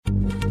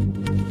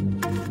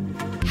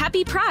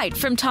Happy Pride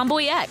from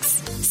Tomboy X,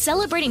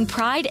 celebrating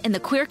pride and the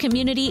queer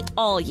community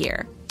all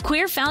year.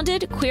 Queer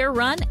founded, queer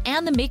run,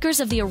 and the makers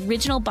of the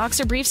original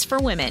boxer briefs for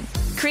women,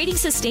 creating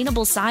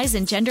sustainable size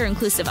and gender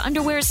inclusive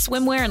underwear,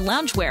 swimwear, and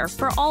loungewear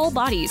for all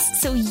bodies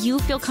so you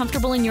feel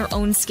comfortable in your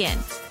own skin.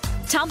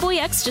 Tomboy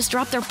X just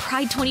dropped their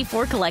Pride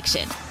 24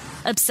 collection.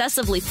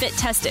 Obsessively fit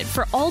tested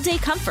for all day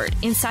comfort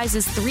in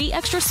sizes 3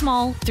 extra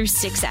small through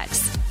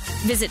 6X.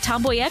 Visit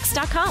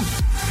tomboyx.com.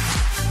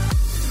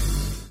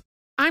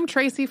 I'm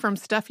Tracy from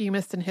Stuff You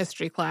Missed in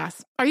History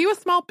class. Are you a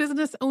small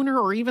business owner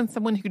or even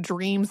someone who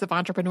dreams of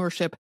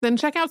entrepreneurship? Then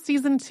check out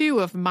Season 2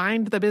 of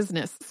Mind the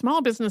Business,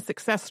 Small Business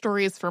Success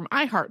Stories from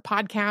iHeart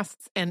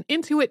Podcasts and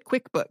Intuit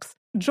QuickBooks.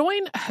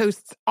 Join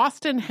hosts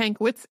Austin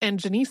Hankwitz and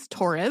Janice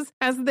Torres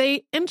as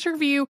they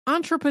interview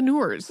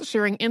entrepreneurs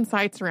sharing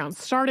insights around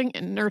starting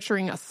and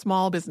nurturing a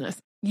small business.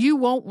 You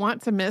won't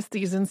want to miss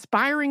these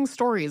inspiring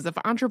stories of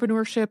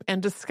entrepreneurship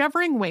and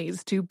discovering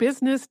ways to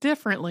business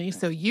differently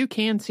so you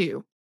can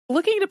too.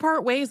 Looking to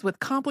part ways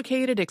with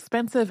complicated,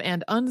 expensive,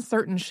 and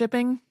uncertain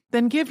shipping?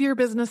 Then give your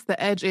business the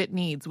edge it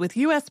needs with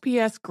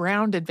USPS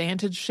Ground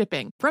Advantage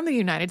shipping from the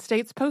United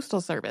States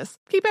Postal Service.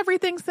 Keep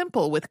everything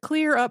simple with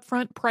clear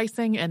upfront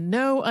pricing and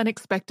no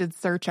unexpected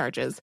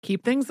surcharges.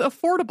 Keep things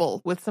affordable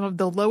with some of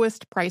the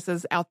lowest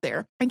prices out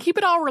there. And keep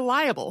it all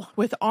reliable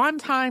with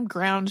on-time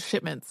ground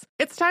shipments.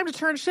 It's time to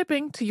turn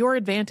shipping to your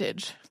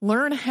advantage.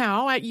 Learn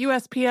how at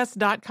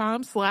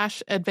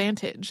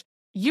USPS.com/advantage.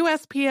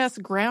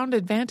 USPS Ground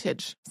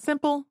Advantage.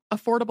 Simple,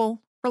 affordable,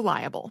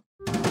 reliable.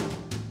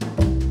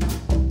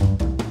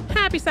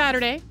 Happy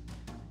Saturday.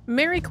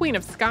 Mary Queen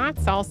of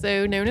Scots,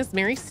 also known as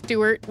Mary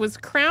Stuart, was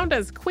crowned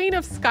as Queen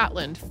of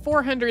Scotland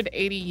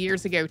 480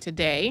 years ago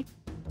today.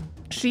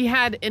 She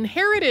had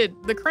inherited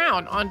the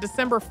crown on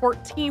December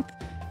 14th,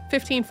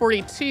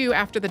 1542,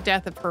 after the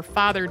death of her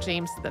father,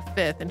 James V,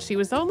 and she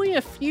was only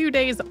a few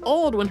days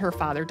old when her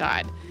father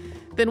died.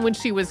 Then when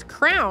she was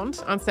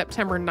crowned on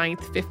September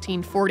 9th,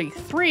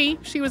 1543,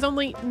 she was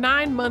only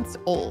 9 months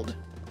old.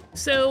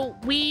 So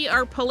we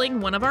are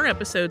pulling one of our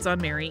episodes on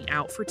Mary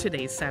out for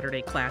today's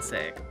Saturday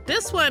Classic.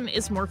 This one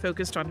is more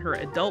focused on her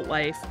adult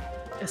life,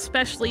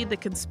 especially the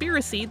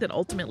conspiracy that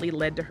ultimately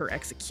led to her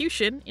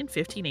execution in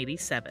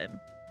 1587.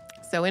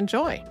 So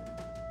enjoy.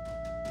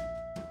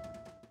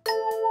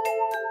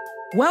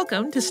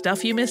 Welcome to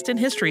Stuff You Missed in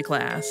History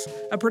Class,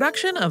 a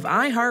production of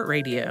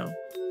iHeartRadio.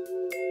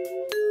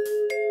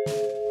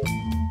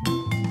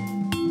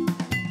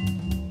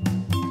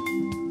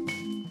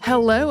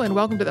 Hello and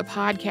welcome to the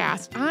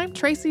podcast. I'm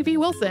Tracy V.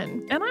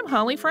 Wilson. And I'm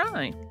Holly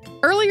Fry.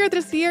 Earlier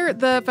this year,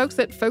 the folks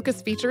at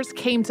Focus Features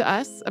came to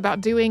us about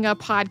doing a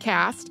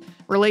podcast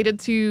related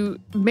to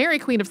Mary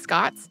Queen of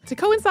Scots to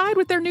coincide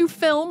with their new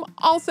film,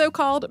 also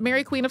called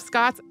Mary Queen of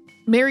Scots.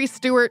 Mary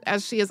Stuart,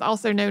 as she is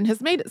also known,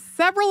 has made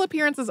several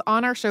appearances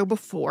on our show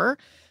before.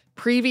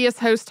 Previous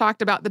hosts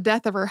talked about the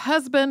death of her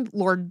husband,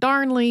 Lord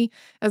Darnley,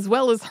 as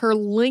well as her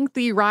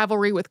lengthy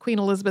rivalry with Queen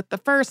Elizabeth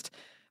I.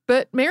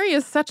 But Mary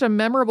is such a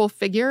memorable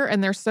figure,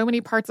 and there's so many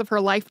parts of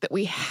her life that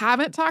we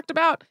haven't talked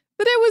about,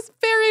 that it was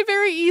very,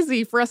 very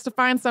easy for us to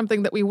find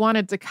something that we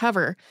wanted to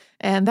cover.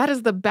 And that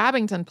is the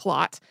Babington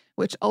plot,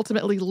 which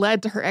ultimately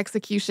led to her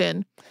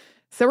execution.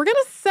 So we're going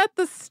to set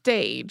the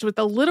stage with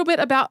a little bit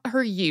about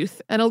her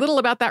youth and a little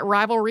about that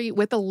rivalry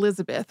with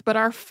Elizabeth. But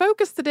our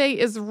focus today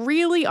is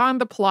really on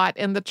the plot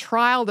and the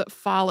trial that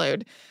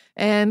followed.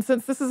 And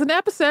since this is an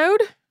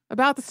episode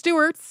about the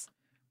Stuarts,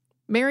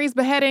 Mary's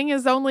beheading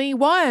is only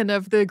one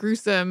of the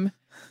gruesome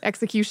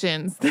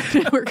executions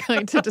that we're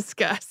going to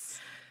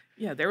discuss.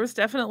 Yeah, there was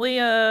definitely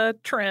a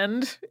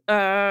trend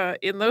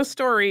in those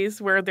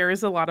stories where there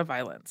is a lot of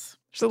violence.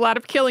 There's a lot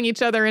of killing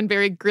each other in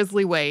very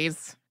grisly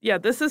ways. Yeah,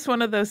 this is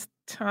one of those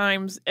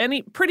times,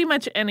 pretty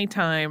much any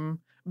time,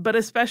 but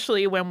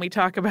especially when we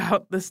talk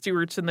about the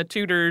Stuarts and the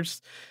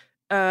Tudors,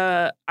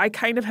 I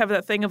kind of have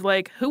that thing of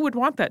like, who would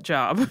want that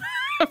job?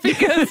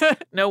 Because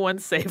no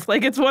one's safe.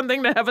 Like, it's one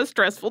thing to have a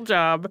stressful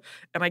job,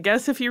 and I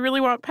guess if you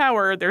really want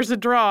power, there's a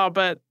draw,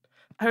 but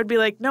I would be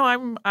like,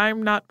 no,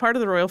 I'm not part of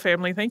the royal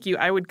family, thank you.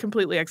 I would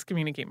completely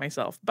excommunicate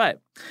myself,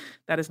 but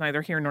that is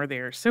neither here nor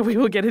there, so we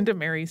will get into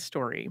Mary's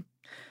story.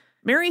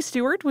 Mary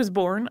Stuart was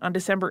born on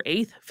December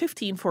 8th,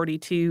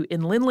 1542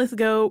 in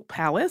Linlithgow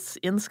Palace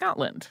in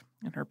Scotland,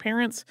 and her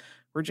parents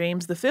were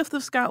James V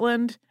of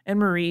Scotland and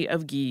Marie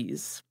of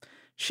Guise.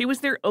 She was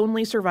their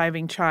only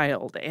surviving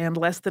child, and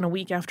less than a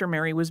week after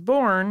Mary was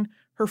born,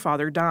 her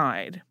father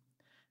died.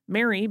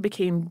 Mary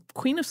became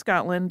Queen of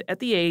Scotland at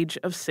the age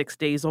of 6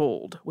 days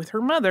old, with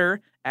her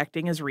mother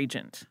acting as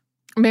regent.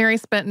 Mary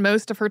spent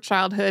most of her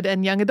childhood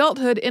and young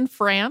adulthood in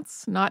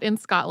France, not in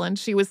Scotland.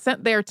 She was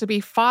sent there to be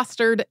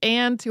fostered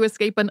and to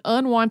escape an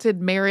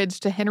unwanted marriage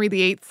to Henry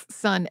VIII's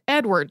son,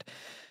 Edward.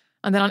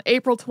 And then on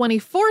April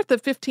 24th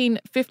of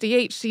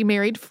 1558, she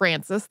married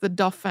Francis, the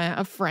Dauphin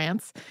of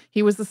France.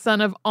 He was the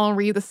son of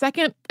Henri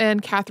II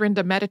and Catherine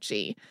de'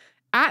 Medici.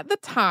 At the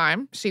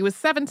time, she was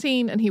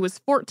 17 and he was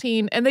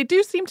 14, and they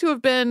do seem to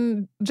have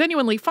been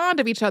genuinely fond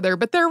of each other,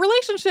 but their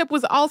relationship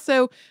was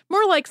also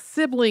more like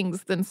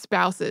siblings than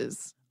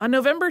spouses. On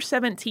November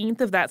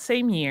 17th of that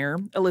same year,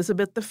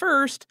 Elizabeth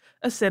I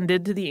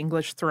ascended to the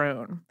English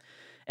throne.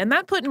 And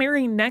that put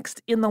Mary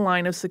next in the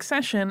line of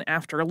succession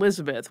after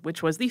Elizabeth,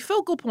 which was the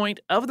focal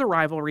point of the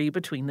rivalry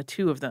between the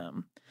two of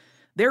them.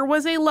 There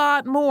was a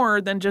lot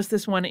more than just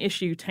this one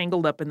issue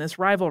tangled up in this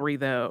rivalry,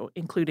 though,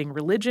 including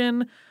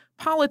religion,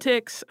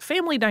 politics,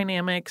 family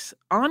dynamics,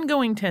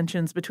 ongoing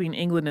tensions between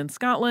England and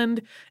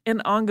Scotland, and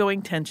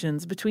ongoing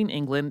tensions between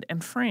England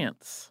and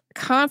France.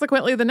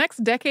 Consequently, the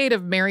next decade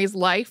of Mary's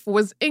life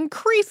was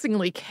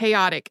increasingly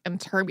chaotic and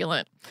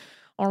turbulent.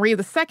 Henri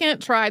II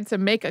tried to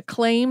make a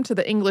claim to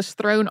the English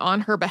throne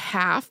on her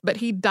behalf, but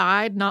he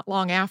died not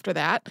long after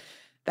that.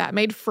 That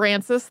made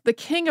Francis the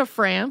King of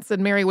France,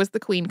 and Mary was the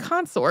Queen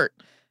Consort.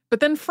 But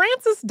then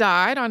Francis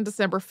died on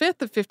December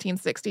 5th of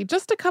 1560,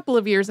 just a couple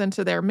of years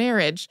into their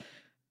marriage.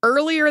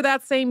 Earlier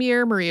that same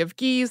year, Marie of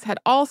Guise had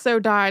also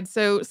died,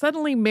 so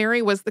suddenly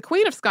Mary was the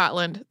Queen of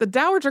Scotland, the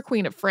Dowager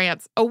Queen of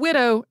France, a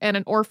widow, and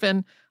an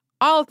orphan,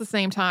 all at the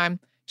same time.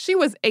 She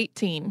was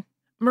 18.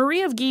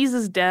 Marie of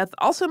Guise's death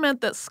also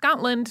meant that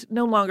Scotland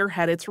no longer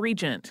had its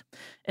regent,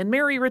 and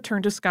Mary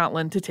returned to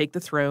Scotland to take the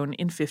throne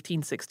in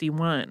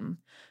 1561.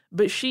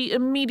 But she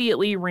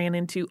immediately ran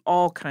into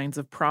all kinds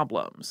of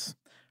problems.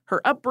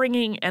 Her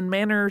upbringing and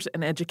manners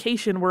and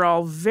education were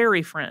all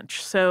very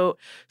French, so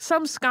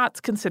some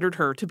Scots considered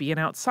her to be an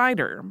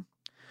outsider.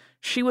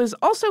 She was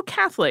also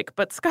Catholic,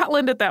 but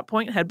Scotland at that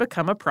point had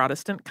become a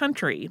Protestant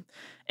country,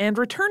 and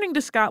returning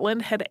to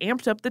Scotland had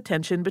amped up the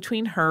tension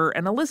between her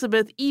and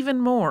Elizabeth even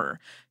more,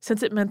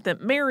 since it meant that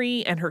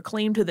Mary and her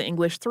claim to the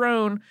English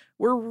throne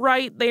were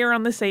right there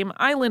on the same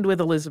island with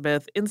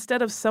Elizabeth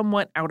instead of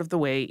somewhat out of the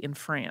way in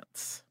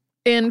France.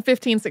 In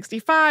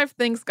 1565,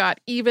 things got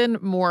even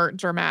more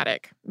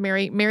dramatic.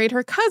 Mary married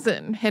her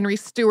cousin, Henry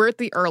Stuart,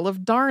 the Earl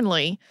of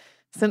Darnley.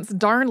 Since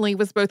Darnley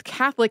was both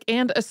Catholic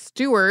and a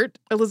Stuart,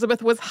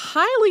 Elizabeth was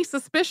highly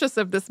suspicious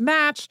of this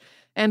match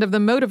and of the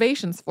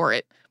motivations for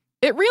it.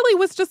 It really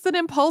was just an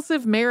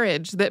impulsive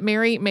marriage that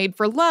Mary made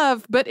for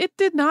love, but it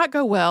did not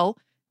go well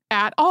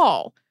at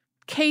all.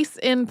 Case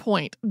in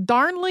point,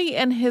 Darnley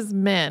and his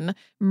men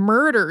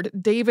murdered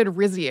David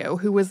Rizzio,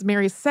 who was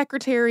Mary's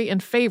secretary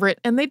and favorite,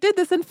 and they did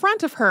this in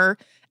front of her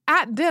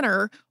at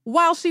dinner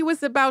while she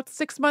was about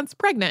 6 months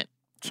pregnant.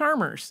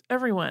 Charmers,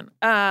 everyone.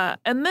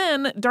 And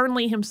then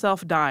Darnley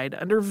himself died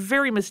under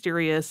very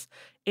mysterious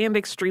and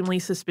extremely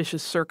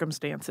suspicious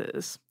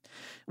circumstances.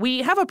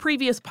 We have a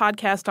previous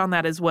podcast on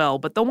that as well,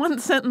 but the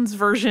one-sentence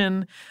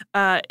version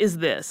is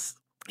this.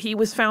 He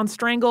was found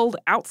strangled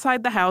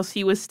outside the house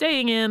he was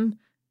staying in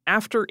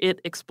after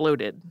it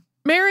exploded.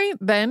 Mary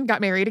then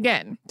got married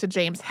again to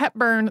James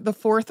Hepburn, the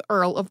 4th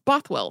Earl of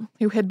Bothwell,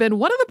 who had been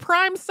one of the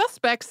prime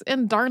suspects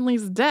in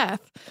Darnley's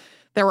death.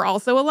 There were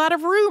also a lot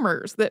of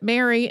rumors that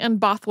Mary and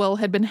Bothwell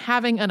had been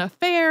having an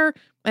affair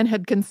and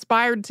had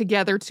conspired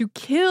together to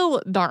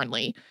kill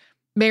Darnley.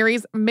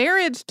 Mary's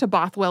marriage to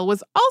Bothwell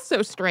was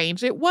also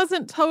strange. It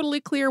wasn't totally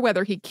clear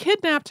whether he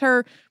kidnapped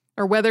her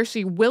or whether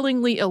she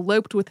willingly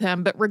eloped with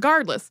him, but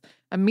regardless,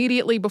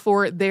 immediately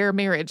before their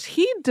marriage,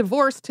 he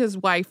divorced his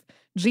wife,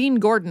 Jean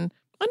Gordon,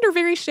 under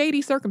very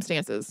shady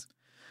circumstances.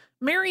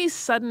 Mary's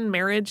sudden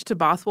marriage to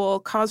Bothwell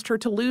caused her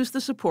to lose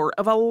the support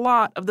of a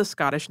lot of the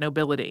Scottish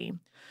nobility.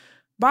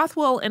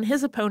 Bothwell and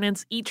his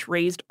opponents each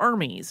raised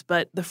armies,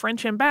 but the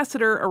French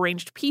ambassador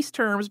arranged peace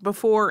terms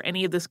before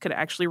any of this could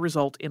actually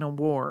result in a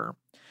war.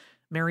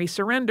 Mary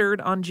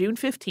surrendered on June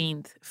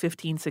 15th,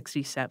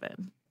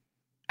 1567.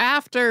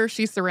 After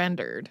she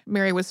surrendered,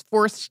 Mary was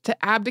forced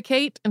to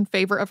abdicate in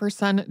favor of her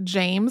son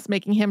James,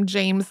 making him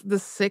James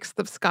VI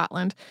of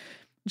Scotland.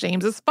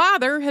 James's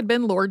father had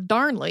been Lord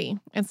Darnley,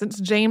 and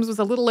since James was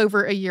a little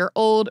over a year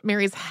old,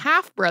 Mary's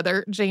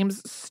half-brother,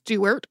 James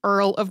Stuart,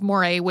 Earl of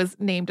Moray, was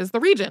named as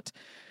the regent.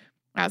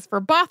 As for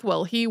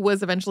Bothwell, he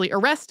was eventually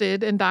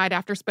arrested and died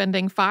after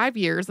spending 5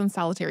 years in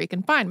solitary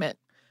confinement.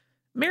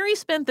 Mary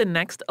spent the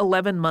next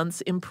 11 months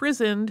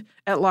imprisoned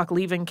at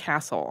Lochleven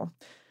Castle.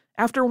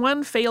 After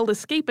one failed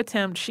escape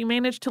attempt, she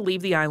managed to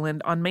leave the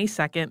island on May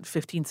 2nd,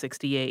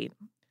 1568.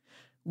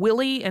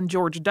 Willie and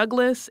George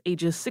Douglas,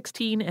 ages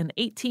 16 and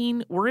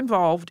 18, were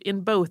involved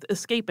in both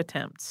escape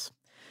attempts.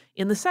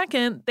 In the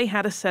second, they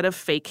had a set of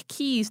fake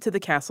keys to the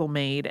castle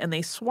made, and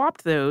they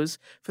swapped those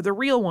for the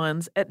real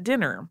ones at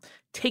dinner,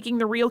 taking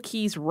the real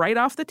keys right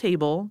off the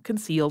table,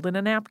 concealed in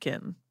a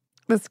napkin.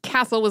 This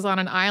castle was on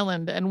an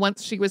island, and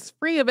once she was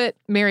free of it,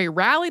 Mary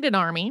rallied an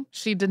army,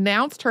 she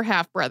denounced her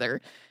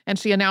half-brother, and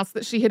she announced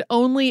that she had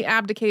only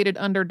abdicated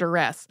under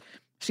duress.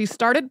 She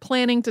started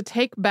planning to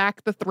take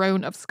back the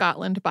throne of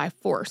Scotland by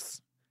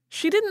force.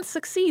 She didn't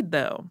succeed,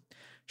 though.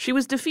 She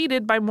was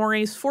defeated by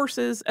Moray's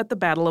forces at the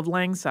Battle of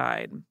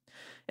Langside.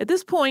 At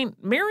this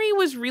point, Mary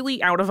was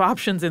really out of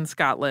options in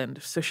Scotland,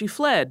 so she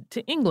fled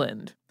to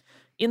England.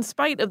 In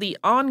spite of the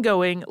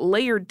ongoing,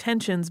 layered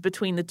tensions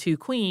between the two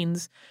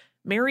queens,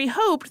 Mary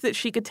hoped that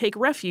she could take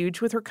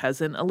refuge with her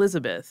cousin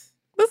Elizabeth.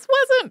 This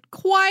wasn't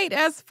quite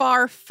as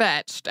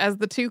far-fetched as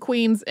the two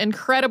queens'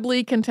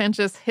 incredibly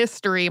contentious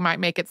history might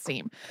make it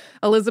seem.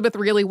 Elizabeth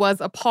really was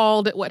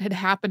appalled at what had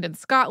happened in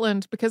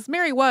Scotland because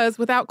Mary was,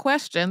 without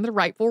question, the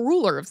rightful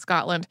ruler of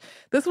Scotland.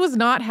 This was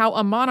not how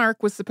a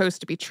monarch was supposed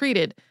to be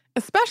treated,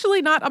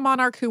 especially not a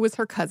monarch who was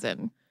her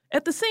cousin.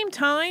 At the same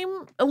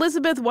time,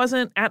 Elizabeth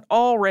wasn't at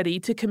all ready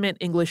to commit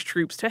English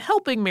troops to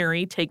helping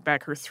Mary take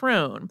back her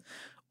throne,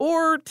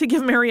 or to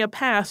give Mary a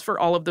pass for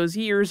all of those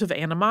years of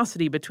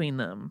animosity between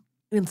them.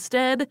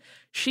 Instead,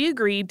 she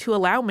agreed to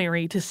allow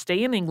Mary to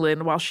stay in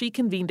England while she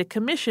convened a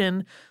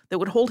commission that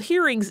would hold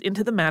hearings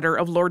into the matter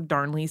of Lord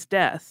Darnley's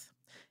death.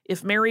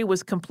 If Mary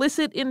was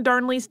complicit in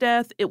Darnley's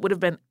death, it would have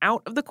been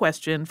out of the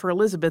question for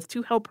Elizabeth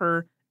to help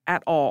her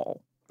at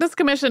all. This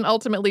commission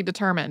ultimately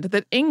determined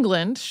that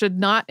England should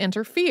not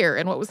interfere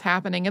in what was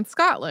happening in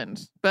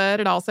Scotland, but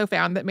it also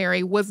found that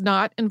Mary was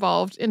not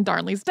involved in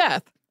Darnley's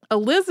death.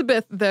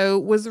 Elizabeth, though,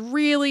 was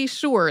really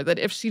sure that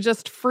if she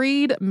just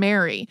freed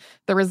Mary,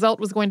 the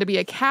result was going to be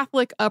a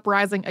Catholic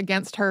uprising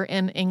against her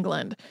in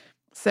England.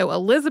 So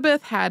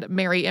Elizabeth had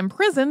Mary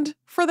imprisoned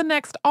for the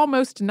next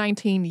almost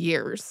 19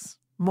 years.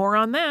 More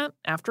on that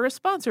after a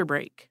sponsor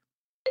break.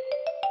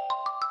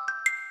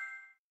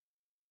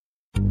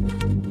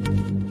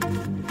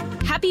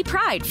 Happy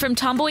Pride from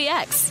Tomboy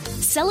X,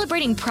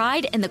 celebrating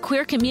pride in the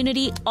queer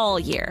community all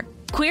year.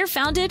 Queer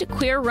founded,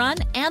 queer run,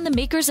 and the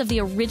makers of the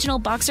original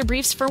boxer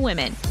briefs for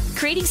women,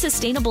 creating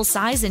sustainable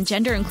size and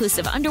gender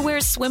inclusive underwear,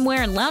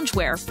 swimwear, and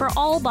loungewear for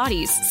all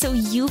bodies so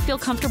you feel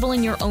comfortable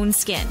in your own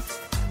skin.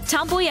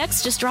 Tomboy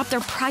X just dropped their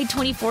Pride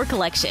 24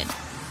 collection.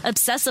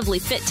 Obsessively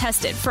fit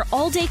tested for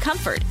all day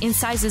comfort in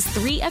sizes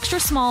 3 extra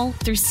small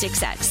through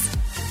 6X.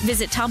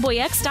 Visit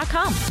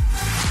tomboyx.com.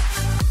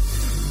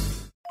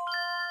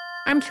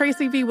 I'm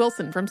Tracy V.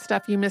 Wilson from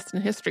Stuff You Missed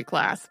in History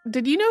class.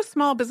 Did you know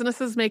small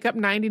businesses make up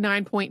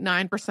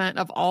 99.9%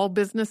 of all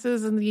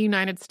businesses in the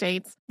United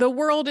States? The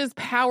world is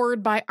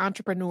powered by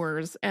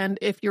entrepreneurs, and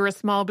if you're a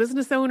small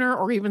business owner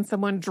or even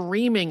someone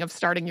dreaming of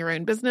starting your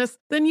own business,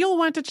 then you'll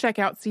want to check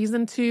out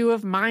Season 2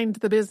 of Mind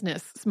the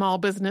Business, Small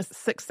Business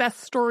Success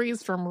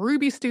Stories from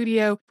Ruby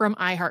Studio, from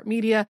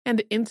iHeartMedia,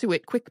 and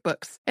Intuit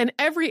QuickBooks. And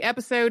every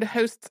episode,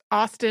 hosts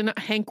Austin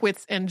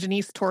Hankwitz and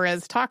Janice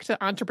Torres talk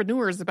to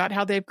entrepreneurs about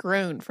how they've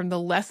grown from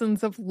the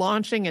lessons of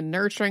launching and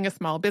nurturing a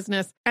small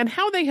business and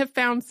how they have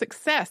found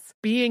success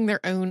being their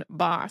own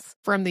boss.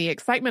 From the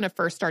excitement of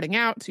first starting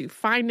out to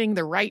finding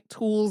the right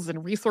tools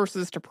and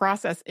resources to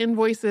process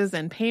invoices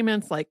and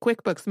payments like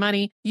QuickBooks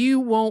Money,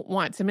 you won't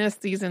want to miss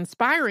these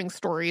inspiring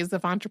stories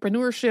of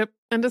entrepreneurship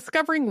and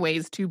discovering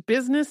ways to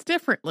business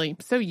differently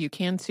so you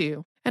can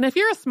too. And if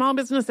you're a small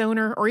business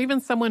owner or even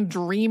someone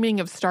dreaming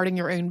of starting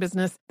your own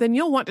business, then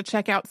you'll want to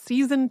check out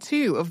Season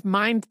 2 of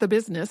Mind the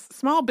Business,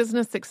 Small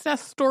Business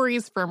Success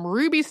Stories from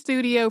Ruby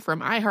Studio,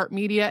 from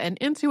iHeartMedia, and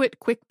Intuit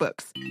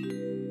QuickBooks.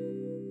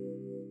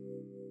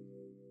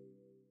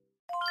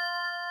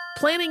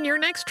 Planning your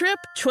next trip?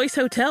 Choice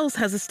Hotels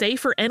has a stay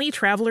for any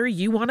traveler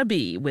you want to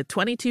be, with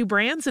 22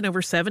 brands and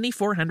over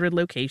 7,400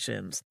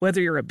 locations.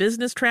 Whether you're a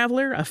business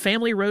traveler, a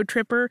family road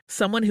tripper,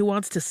 someone who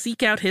wants to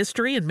seek out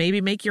history and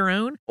maybe make your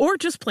own, or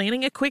just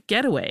planning a quick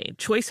getaway,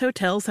 Choice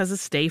Hotels has a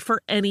stay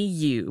for any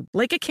you.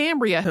 Like a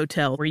Cambria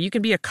hotel, where you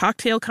can be a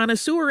cocktail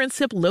connoisseur and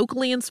sip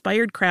locally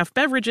inspired craft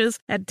beverages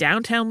at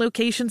downtown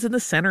locations in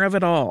the center of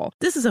it all.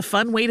 This is a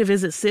fun way to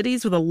visit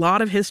cities with a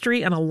lot of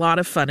history and a lot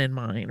of fun in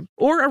mind.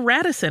 Or a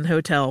Radisson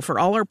hotel for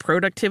all our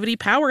productivity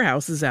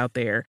powerhouses out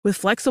there. With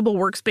flexible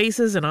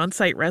workspaces and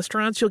on-site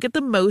restaurants, you'll get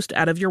the most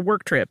out of your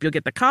work trip. You'll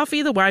get the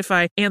coffee, the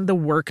Wi-Fi, and the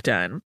work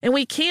done. And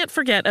we can't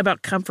forget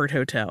about comfort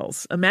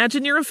hotels.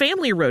 Imagine you're a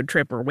family road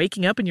tripper,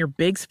 waking up in your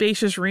big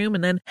spacious room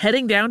and then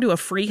heading down to a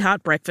free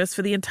hot breakfast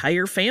for the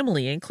entire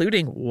family,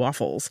 including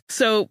waffles.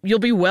 So you'll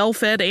be well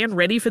fed and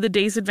ready for the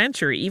day's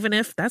adventure, even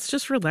if that's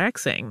just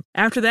relaxing.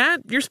 After that,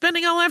 you're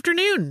spending all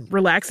afternoon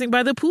relaxing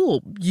by the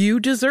pool.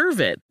 You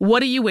deserve it.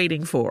 What are you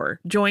waiting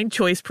for? Join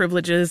Choice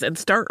Privileges and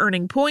start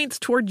earning points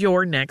toward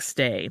your next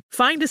stay.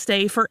 Find a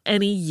stay for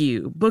any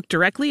you. Book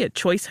directly at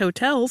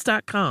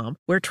choicehotels.com,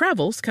 where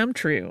travels come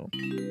true.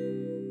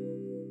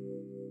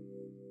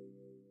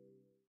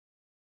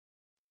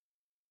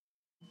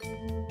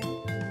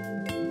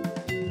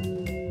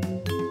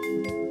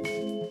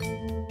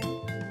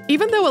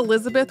 Even though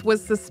Elizabeth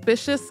was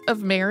suspicious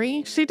of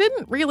Mary, she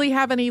didn't really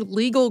have any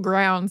legal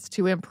grounds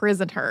to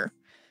imprison her.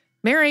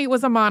 Mary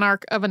was a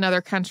monarch of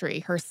another country.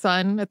 Her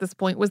son, at this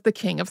point, was the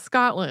King of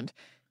Scotland.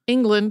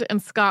 England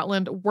and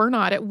Scotland were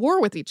not at war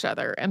with each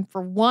other, and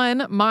for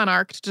one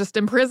monarch to just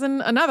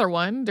imprison another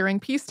one during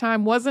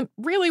peacetime wasn't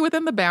really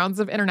within the bounds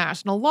of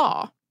international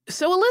law.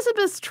 So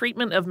Elizabeth's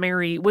treatment of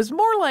Mary was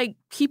more like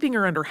keeping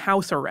her under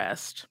house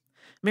arrest.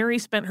 Mary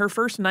spent her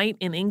first night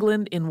in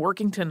England in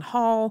Workington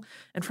Hall,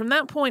 and from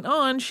that point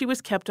on, she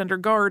was kept under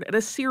guard at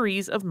a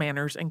series of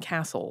manors and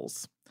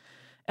castles.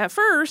 At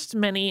first,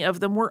 many of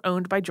them were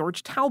owned by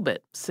George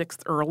Talbot,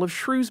 6th Earl of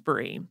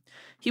Shrewsbury.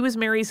 He was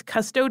Mary's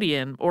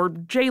custodian, or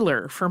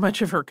jailer, for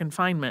much of her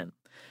confinement.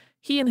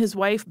 He and his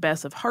wife,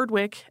 Bess of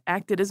Hardwicke,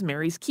 acted as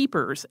Mary's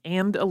keepers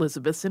and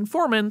Elizabeth's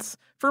informants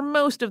for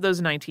most of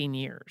those 19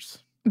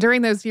 years.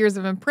 During those years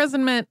of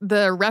imprisonment,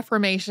 the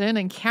Reformation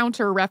and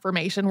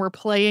Counter-Reformation were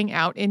playing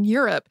out in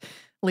Europe,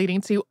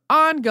 leading to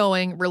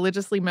ongoing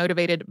religiously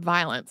motivated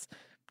violence.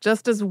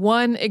 Just as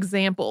one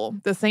example,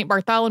 the St.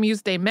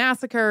 Bartholomew's Day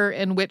massacre,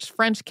 in which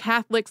French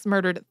Catholics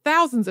murdered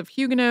thousands of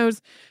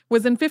Huguenots,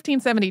 was in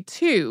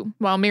 1572,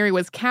 while Mary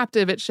was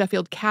captive at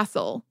Sheffield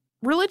Castle.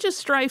 Religious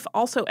strife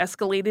also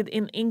escalated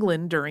in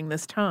England during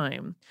this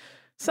time.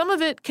 Some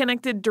of it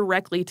connected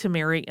directly to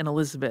Mary and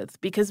Elizabeth,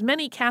 because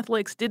many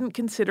Catholics didn't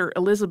consider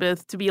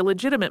Elizabeth to be a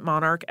legitimate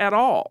monarch at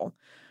all.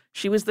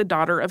 She was the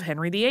daughter of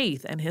Henry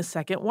VIII and his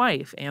second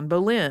wife, Anne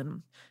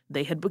Boleyn.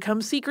 They had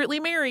become secretly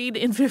married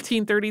in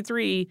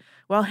 1533,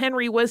 while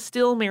Henry was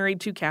still married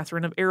to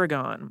Catherine of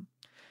Aragon.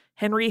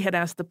 Henry had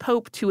asked the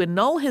Pope to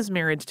annul his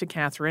marriage to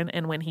Catherine,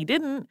 and when he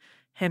didn't,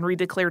 Henry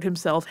declared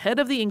himself head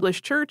of the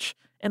English Church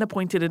and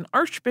appointed an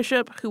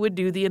archbishop who would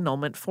do the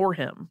annulment for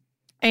him.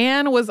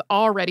 Anne was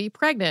already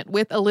pregnant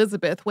with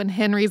Elizabeth when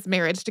Henry's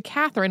marriage to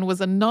Catherine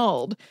was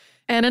annulled.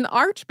 And an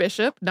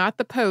archbishop, not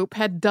the Pope,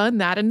 had done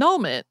that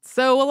annulment.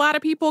 So a lot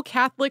of people,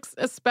 Catholics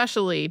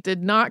especially,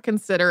 did not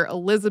consider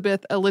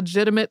Elizabeth a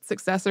legitimate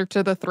successor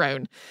to the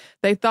throne.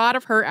 They thought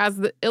of her as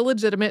the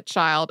illegitimate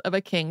child of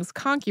a king's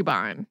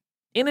concubine.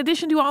 In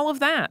addition to all of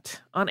that,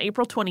 on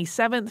April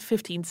 27,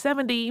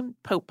 1570,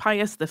 Pope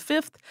Pius V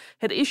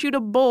had issued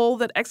a bull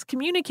that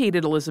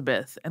excommunicated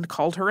Elizabeth and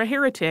called her a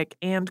heretic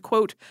and,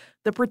 quote,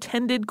 the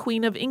pretended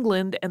Queen of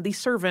England and the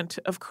servant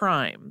of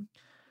crime.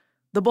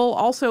 The bull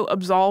also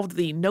absolved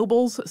the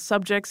nobles,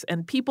 subjects,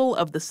 and people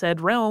of the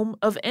said realm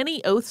of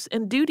any oaths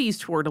and duties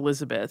toward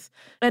Elizabeth,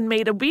 and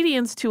made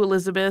obedience to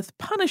Elizabeth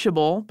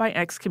punishable by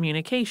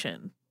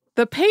excommunication.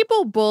 The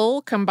papal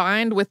bull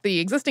combined with the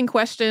existing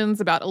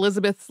questions about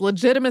Elizabeth's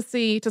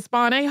legitimacy to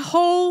spawn a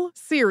whole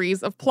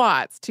series of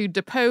plots to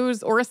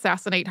depose or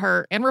assassinate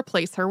her and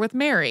replace her with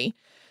Mary.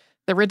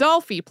 The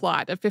Ridolfi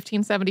plot of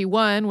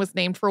 1571 was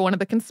named for one of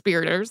the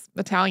conspirators,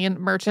 Italian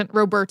merchant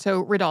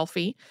Roberto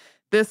Ridolfi.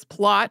 This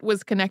plot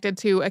was connected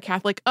to a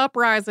Catholic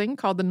uprising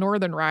called the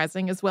Northern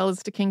Rising, as well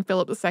as to King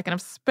Philip II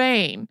of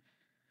Spain.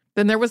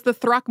 Then there was the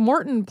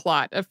Throckmorton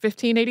plot of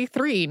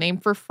 1583,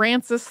 named for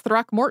Francis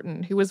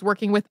Throckmorton, who was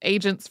working with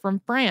agents from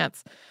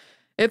France.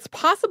 It's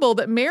possible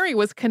that Mary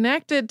was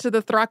connected to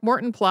the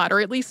Throckmorton plot, or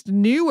at least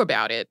knew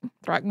about it.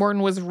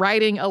 Throckmorton was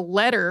writing a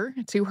letter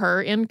to her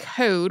in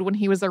code when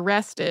he was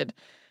arrested.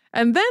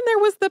 And then there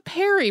was the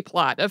Parry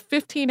plot of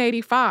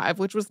 1585,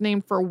 which was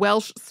named for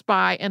Welsh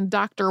spy and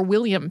Dr.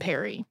 William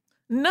Parry.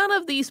 None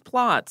of these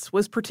plots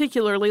was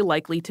particularly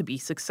likely to be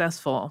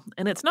successful,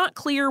 and it's not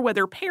clear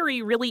whether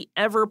Parry really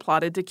ever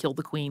plotted to kill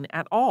the Queen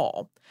at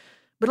all.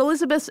 But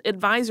Elizabeth's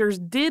advisors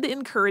did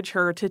encourage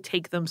her to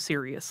take them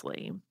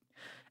seriously.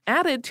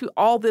 Added to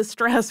all this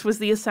stress was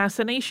the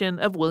assassination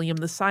of William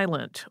the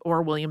Silent,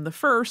 or William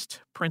I,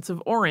 Prince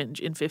of Orange,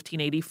 in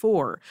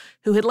 1584,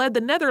 who had led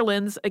the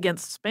Netherlands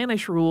against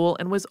Spanish rule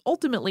and was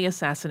ultimately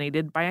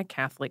assassinated by a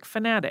Catholic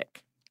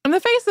fanatic. In the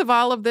face of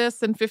all of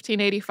this, in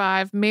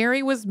 1585,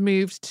 Mary was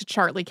moved to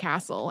Chartley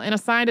Castle and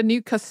assigned a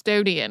new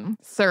custodian,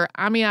 Sir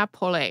Amias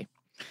Paulet.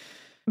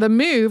 The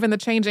move and the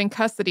change in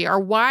custody are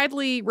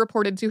widely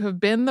reported to have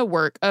been the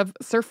work of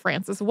Sir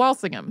Francis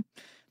Walsingham.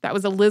 That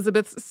was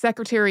Elizabeth's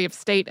Secretary of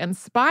State and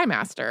spy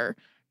master.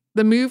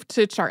 The move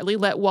to Chartley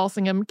let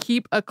Walsingham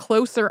keep a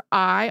closer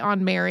eye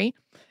on Mary.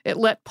 It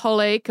let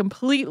Paulet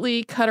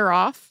completely cut her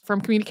off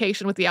from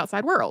communication with the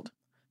outside world.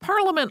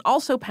 Parliament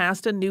also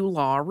passed a new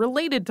law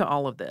related to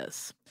all of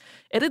this.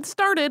 It had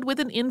started with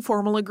an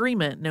informal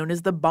agreement known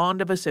as the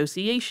Bond of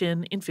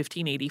Association in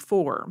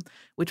 1584,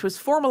 which was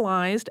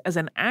formalized as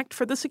an act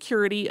for the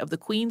security of the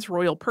Queen's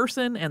royal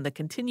person and the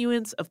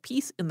continuance of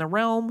peace in the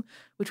realm,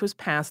 which was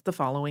passed the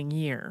following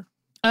year.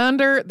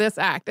 Under this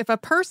act, if a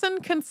person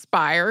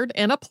conspired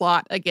in a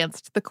plot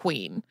against the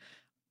Queen,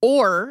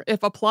 or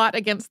if a plot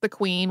against the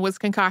Queen was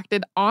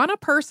concocted on a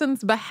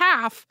person's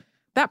behalf,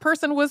 that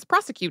person was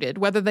prosecuted,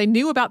 whether they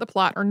knew about the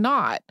plot or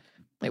not.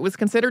 It was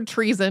considered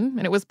treason,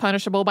 and it was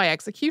punishable by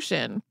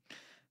execution.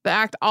 The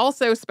act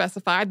also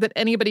specified that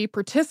anybody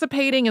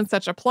participating in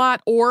such a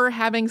plot or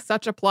having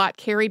such a plot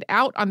carried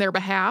out on their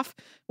behalf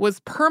was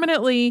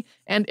permanently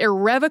and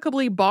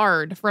irrevocably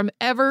barred from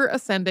ever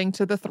ascending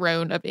to the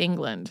throne of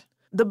England.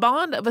 The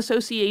Bond of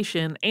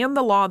Association and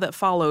the law that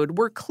followed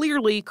were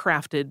clearly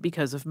crafted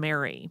because of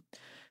Mary.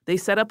 They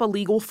set up a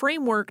legal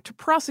framework to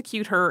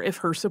prosecute her if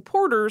her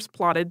supporters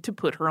plotted to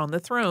put her on the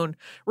throne,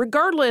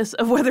 regardless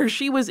of whether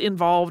she was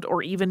involved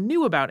or even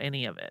knew about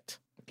any of it.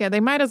 Yeah, they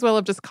might as well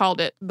have just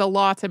called it the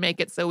law to make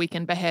it so we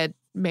can behead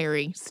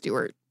Mary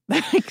Stuart.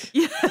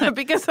 Yeah,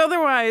 because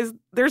otherwise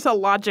there's a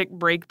logic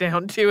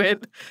breakdown to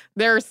it.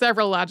 There are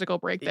several logical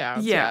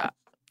breakdowns. Yeah.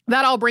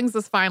 That all brings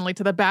us finally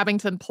to the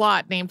Babington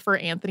plot, named for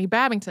Anthony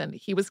Babington.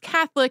 He was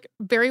Catholic,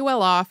 very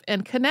well off,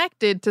 and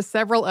connected to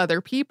several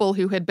other people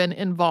who had been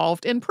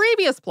involved in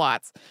previous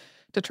plots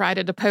to try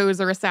to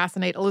depose or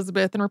assassinate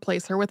Elizabeth and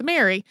replace her with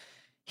Mary.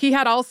 He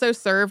had also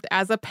served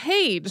as a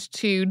page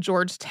to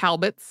George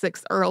Talbot,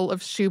 6th Earl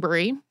of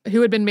Shoebury,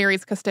 who had been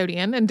Mary's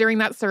custodian, and during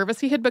that service,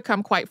 he had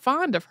become quite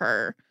fond of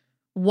her.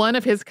 One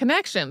of his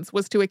connections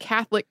was to a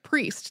Catholic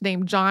priest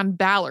named John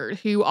Ballard,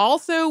 who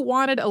also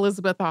wanted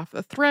Elizabeth off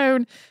the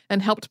throne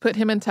and helped put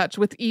him in touch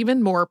with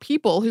even more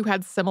people who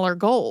had similar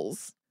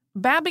goals.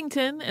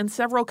 Babington and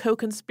several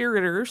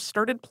co-conspirators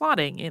started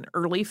plotting in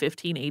early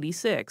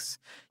 1586,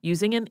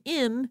 using an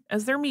inn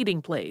as their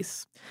meeting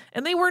place.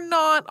 And they were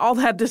not all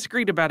that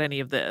discreet about any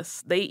of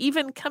this. They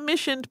even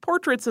commissioned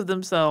portraits of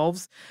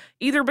themselves,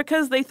 either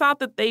because they thought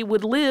that they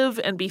would live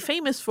and be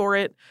famous for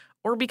it,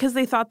 or because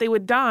they thought they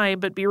would die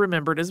but be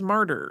remembered as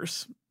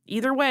martyrs.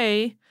 Either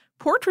way,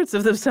 portraits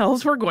of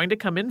themselves were going to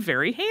come in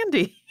very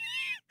handy.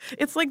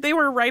 It's like they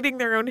were writing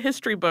their own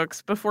history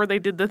books before they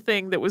did the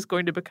thing that was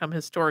going to become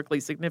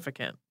historically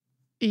significant.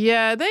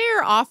 Yeah, they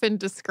are often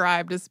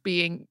described as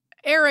being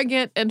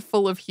arrogant and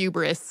full of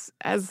hubris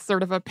as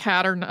sort of a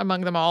pattern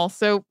among them all.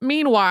 So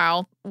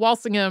meanwhile,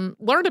 Walsingham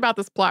learned about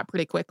this plot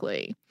pretty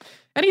quickly,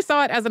 and he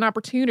saw it as an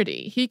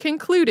opportunity. He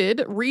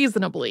concluded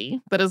reasonably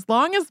that as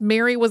long as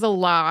Mary was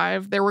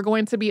alive, there were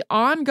going to be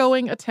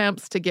ongoing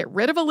attempts to get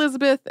rid of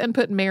Elizabeth and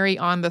put Mary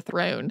on the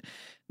throne.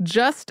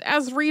 Just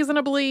as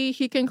reasonably,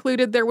 he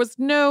concluded there was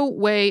no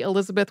way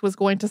Elizabeth was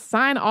going to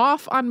sign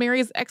off on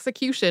Mary's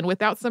execution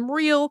without some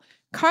real,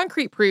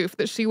 concrete proof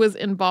that she was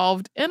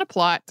involved in a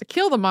plot to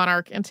kill the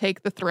monarch and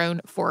take the throne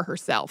for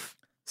herself.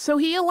 So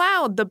he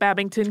allowed the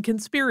Babington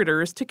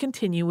conspirators to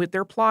continue with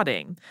their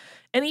plotting,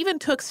 and even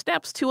took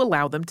steps to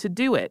allow them to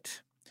do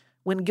it.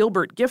 When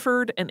Gilbert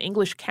Giffard, an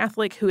English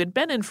Catholic who had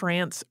been in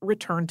France,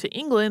 returned to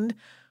England,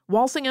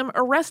 Walsingham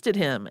arrested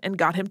him and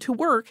got him to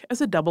work as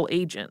a double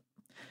agent.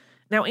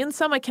 Now, in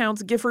some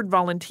accounts, Giffard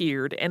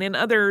volunteered, and in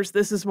others,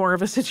 this is more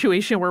of a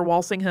situation where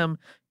Walsingham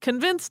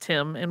convinced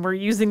him, and we're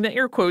using the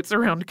air quotes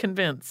around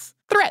convince.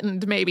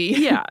 Threatened, maybe.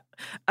 Yeah.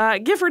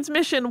 Giffard's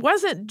mission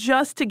wasn't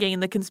just to gain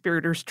the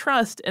conspirators'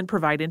 trust and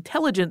provide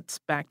intelligence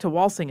back to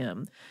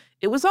Walsingham.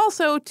 It was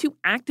also to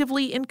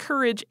actively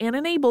encourage and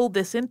enable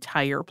this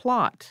entire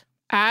plot.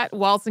 At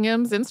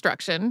Walsingham's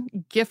instruction,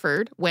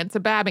 Giffard went to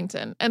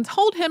Babington and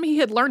told him he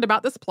had learned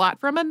about this plot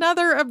from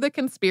another of the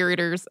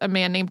conspirators, a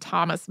man named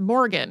Thomas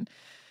Morgan.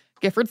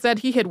 Giffard said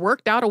he had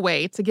worked out a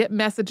way to get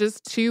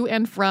messages to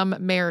and from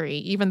Mary,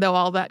 even though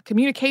all that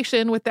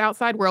communication with the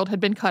outside world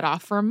had been cut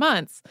off for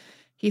months.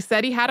 He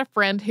said he had a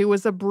friend who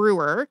was a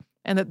brewer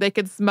and that they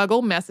could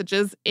smuggle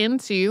messages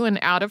into and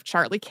out of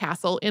Chartley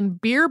Castle in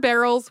beer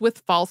barrels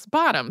with false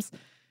bottoms.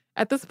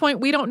 At this point,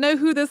 we don't know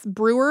who this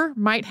brewer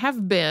might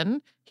have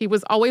been. He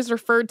was always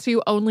referred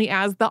to only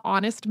as the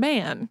honest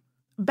man.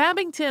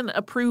 Babington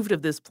approved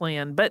of this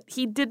plan, but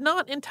he did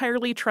not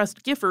entirely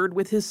trust Giffard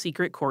with his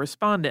secret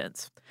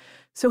correspondence.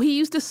 So he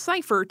used a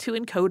cipher to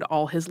encode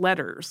all his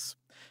letters.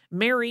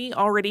 Mary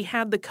already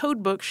had the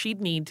code book she'd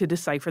need to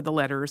decipher the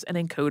letters and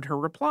encode her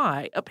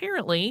reply,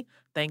 apparently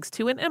thanks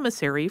to an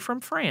emissary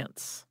from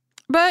France.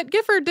 But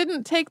Giffard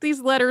didn't take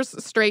these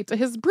letters straight to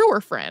his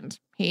brewer friend.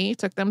 He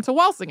took them to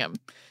Walsingham,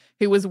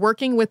 who was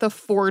working with a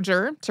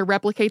forger to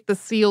replicate the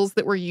seals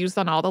that were used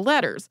on all the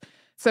letters.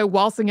 So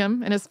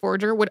Walsingham and his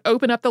forger would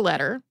open up the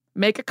letter,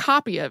 make a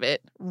copy of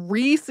it,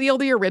 reseal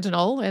the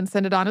original and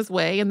send it on his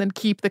way, and then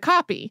keep the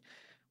copy.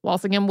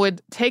 Walsingham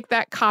would take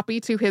that copy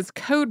to his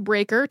code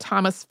breaker,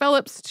 Thomas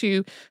Phillips,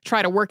 to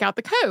try to work out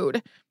the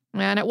code.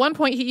 And at one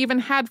point, he even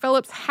had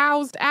Phillips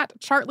housed at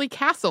Chartley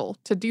Castle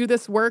to do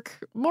this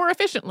work more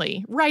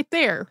efficiently, right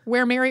there,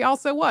 where Mary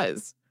also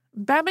was.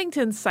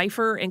 Babington's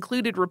cipher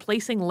included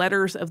replacing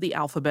letters of the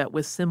alphabet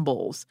with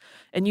symbols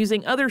and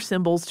using other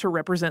symbols to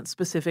represent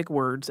specific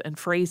words and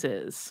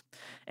phrases.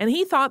 And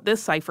he thought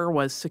this cipher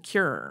was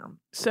secure,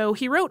 so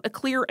he wrote a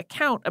clear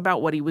account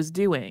about what he was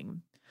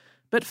doing.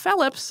 But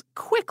Phillips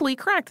quickly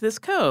cracked this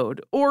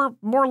code, or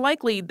more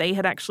likely, they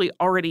had actually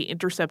already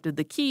intercepted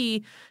the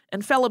key,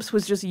 and Phillips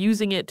was just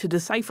using it to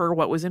decipher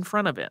what was in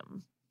front of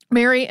him.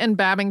 Mary and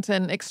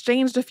Babington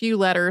exchanged a few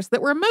letters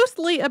that were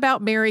mostly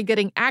about Mary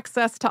getting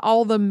access to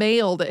all the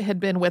mail that had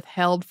been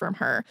withheld from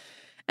her.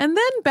 And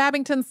then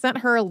Babington sent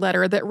her a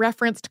letter that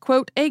referenced,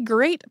 quote, a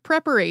great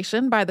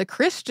preparation by the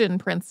Christian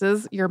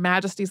princes, your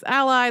majesty's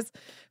allies,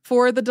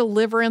 for the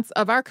deliverance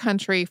of our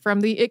country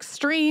from the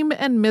extreme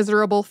and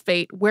miserable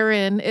fate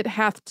wherein it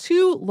hath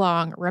too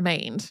long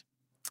remained.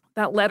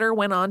 That letter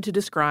went on to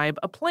describe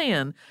a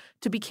plan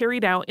to be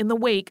carried out in the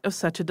wake of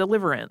such a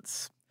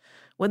deliverance.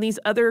 When these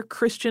other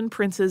Christian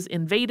princes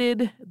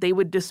invaded, they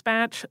would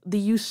dispatch the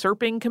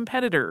usurping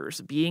competitors,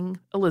 being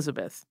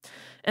Elizabeth.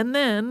 And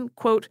then,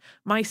 quote,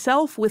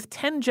 myself with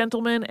 10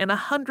 gentlemen and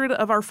 100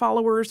 of our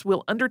followers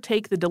will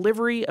undertake the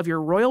delivery of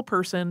your royal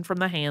person from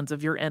the hands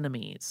of your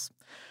enemies.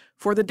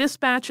 For the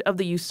dispatch of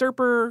the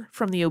usurper,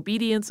 from the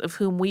obedience of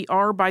whom we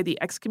are by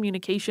the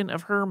excommunication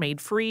of her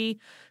made free,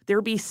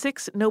 there be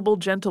 6 noble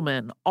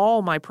gentlemen,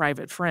 all my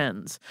private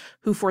friends,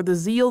 who for the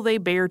zeal they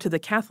bear to the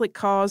Catholic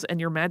cause and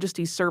your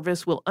majesty's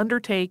service will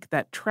undertake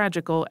that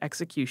tragical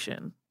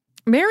execution.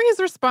 Mary's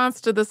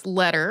response to this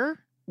letter,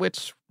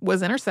 which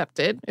was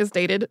intercepted is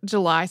dated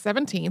July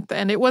 17th,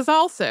 and it was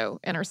also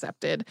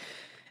intercepted.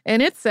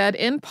 And it said,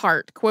 in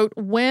part, quote,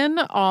 "When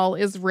all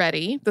is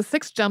ready, the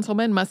 6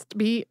 gentlemen must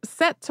be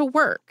set to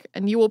work,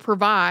 and you will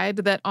provide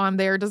that on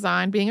their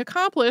design being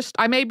accomplished,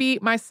 I may be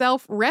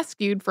myself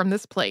rescued from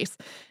this place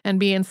and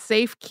be in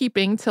safe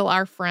keeping till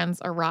our friends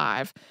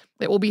arrive.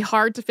 It will be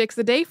hard to fix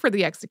a day for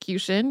the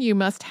execution. You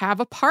must have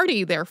a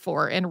party,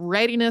 therefore, in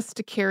readiness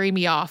to carry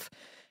me off.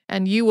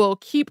 And you will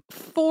keep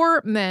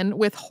 4 men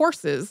with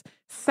horses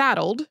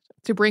saddled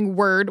to bring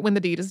word when the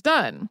deed is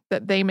done,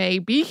 that they may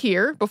be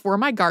here before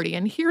my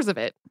guardian hears of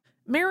it."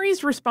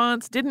 Mary's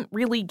response didn't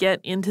really get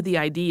into the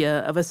idea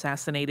of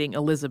assassinating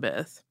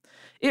Elizabeth.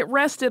 It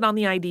rested on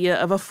the idea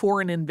of a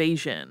foreign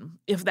invasion.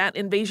 If that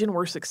invasion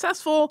were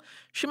successful,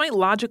 she might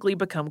logically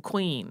become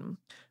queen.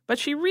 But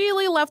she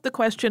really left the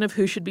question of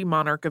who should be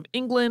monarch of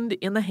England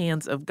in the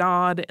hands of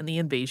God and the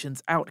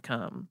invasion's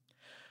outcome.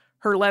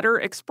 Her letter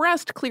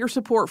expressed clear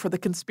support for the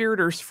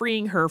conspirators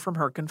freeing her from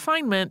her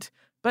confinement,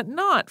 but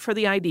not for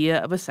the idea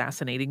of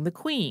assassinating the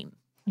queen.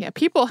 Yeah,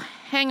 people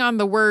hang on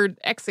the word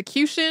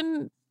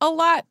execution a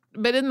lot,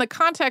 but in the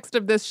context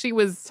of this, she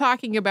was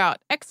talking about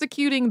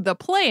executing the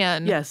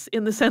plan. Yes,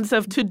 in the sense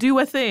of to do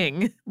a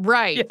thing.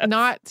 Right, Yes.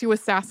 not to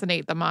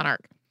assassinate the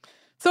monarch.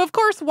 So, of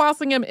course,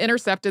 Walsingham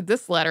intercepted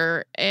this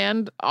letter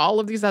and all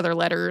of these other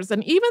letters.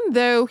 And even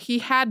though he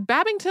had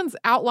Babington's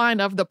outline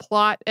of the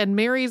plot and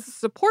Mary's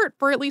support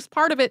for at least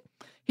part of it,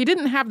 he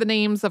didn't have the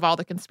names of all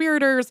the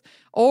conspirators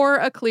or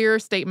a clear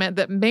statement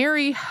that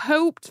Mary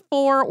hoped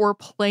for or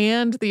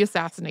planned the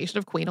assassination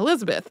of Queen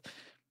Elizabeth.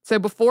 So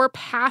before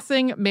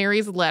passing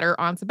Mary's letter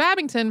on to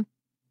Babington,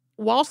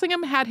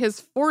 Walsingham had his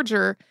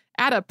forger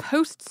add a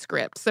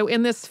postscript. So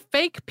in this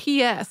fake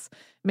PS,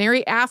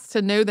 Mary asked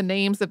to know the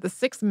names of the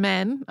 6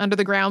 men under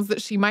the grounds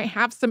that she might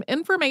have some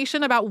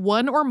information about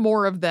one or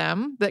more of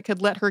them that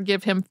could let her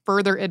give him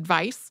further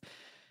advice.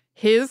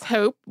 His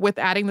hope with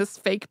adding this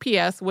fake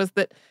PS was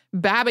that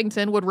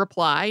Babington would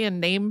reply and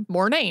name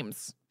more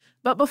names.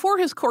 But before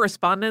his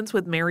correspondence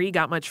with Mary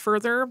got much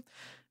further,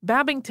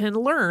 Babington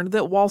learned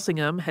that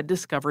Walsingham had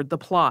discovered the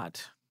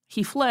plot.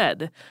 He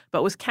fled,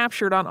 but was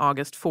captured on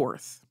August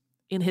 4th.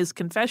 In his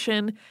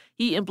confession,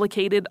 he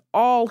implicated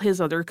all his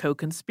other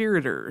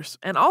co-conspirators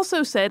and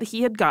also said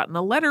he had gotten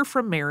a letter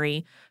from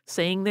Mary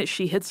saying that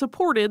she had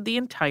supported the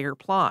entire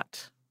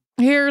plot.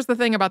 Here's the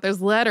thing about those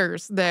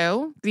letters,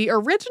 though. The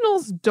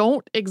originals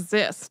don't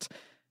exist.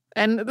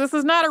 And this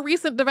is not a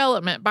recent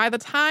development. By the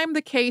time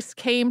the case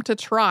came to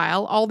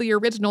trial, all the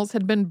originals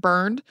had been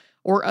burned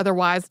or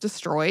otherwise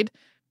destroyed,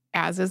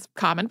 as is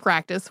common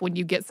practice when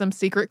you get some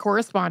secret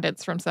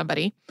correspondence from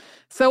somebody.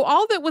 So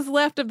all that was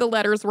left of the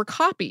letters were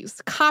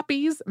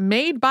copies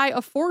made by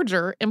a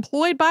forger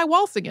employed by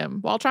Walsingham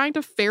while trying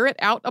to ferret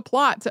out a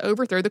plot to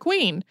overthrow the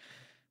queen.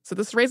 So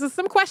this raises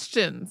some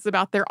questions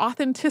about their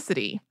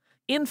authenticity.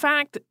 In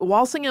fact,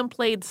 Walsingham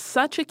played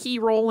such a key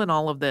role in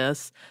all of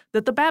this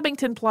that the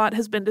Babington plot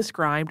has been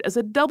described as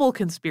a double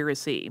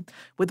conspiracy,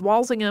 with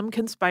Walsingham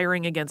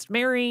conspiring against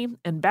Mary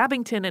and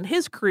Babington and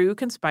his crew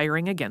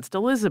conspiring against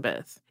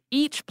Elizabeth.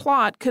 Each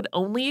plot could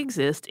only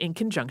exist in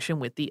conjunction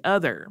with the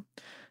other.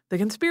 The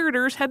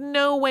conspirators had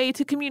no way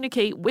to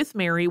communicate with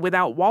Mary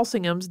without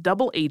Walsingham's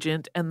double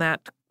agent and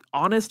that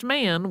honest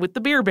man with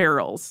the beer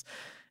barrels.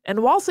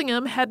 And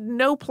Walsingham had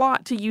no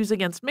plot to use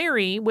against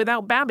Mary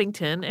without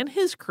Babington and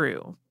his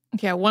crew.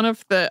 Yeah, one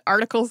of the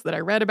articles that I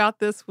read about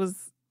this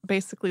was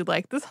basically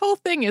like, this whole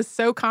thing is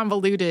so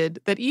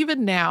convoluted that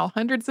even now,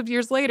 hundreds of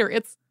years later,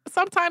 it's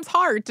sometimes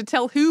hard to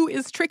tell who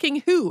is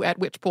tricking who at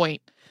which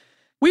point.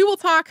 We will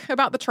talk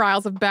about the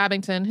trials of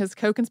Babington, his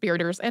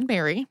co-conspirators, and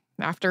Mary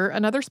after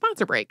another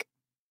sponsor break.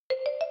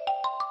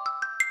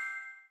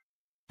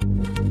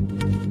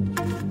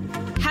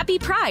 Happy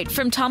Pride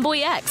from Tomboy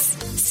X,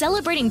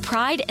 celebrating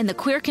pride and the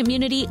queer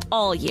community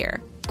all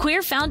year.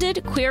 Queer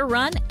founded, queer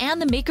run,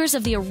 and the makers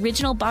of the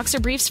original boxer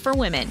briefs for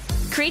women,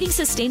 creating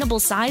sustainable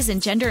size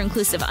and gender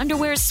inclusive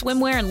underwear,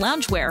 swimwear, and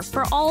loungewear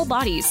for all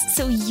bodies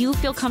so you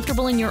feel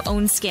comfortable in your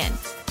own skin.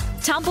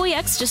 Tomboy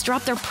X just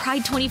dropped their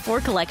Pride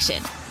 24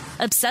 collection.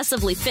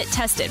 Obsessively fit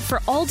tested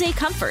for all day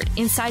comfort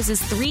in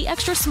sizes 3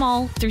 extra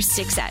small through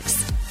 6X.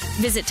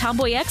 Visit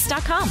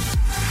tomboyx.com.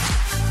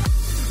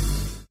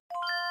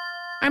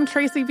 I'm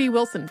Tracy V.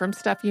 Wilson from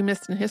Stuff You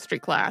Missed in History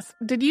class.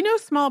 Did you know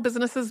small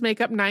businesses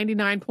make up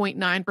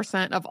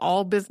 99.9% of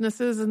all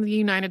businesses in the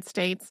United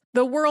States?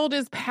 The world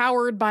is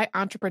powered by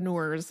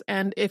entrepreneurs,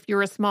 and if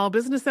you're a small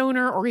business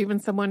owner or even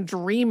someone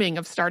dreaming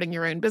of starting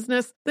your own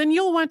business, then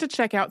you'll want to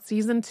check out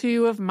Season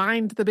 2 of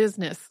Mind the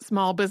Business,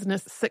 Small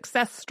Business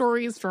Success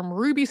Stories from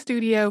Ruby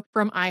Studio,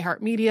 from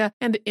iHeartMedia,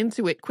 and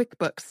Intuit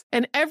QuickBooks.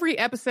 And every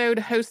episode,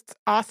 hosts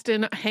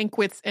Austin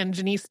Hankwitz and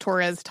Janice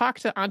Torres talk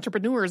to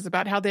entrepreneurs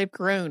about how they've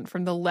grown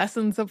from the the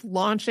lessons of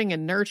launching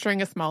and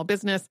nurturing a small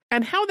business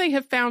and how they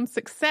have found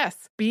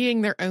success being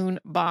their own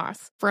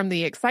boss. From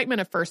the excitement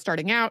of first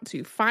starting out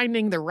to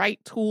finding the right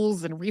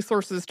tools and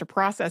resources to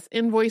process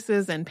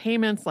invoices and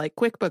payments like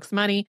QuickBooks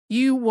Money,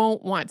 you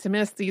won't want to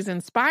miss these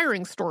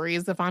inspiring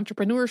stories of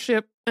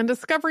entrepreneurship and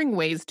discovering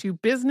ways to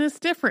business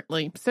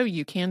differently so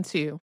you can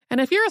too. And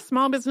if you're a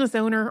small business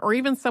owner or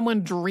even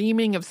someone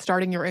dreaming of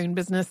starting your own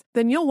business,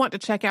 then you'll want to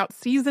check out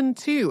Season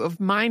 2 of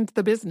Mind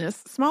the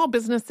Business, Small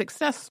Business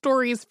Success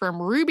Stories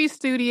from Ruby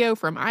Studio,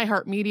 from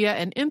iHeartMedia,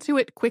 and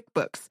Intuit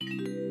QuickBooks.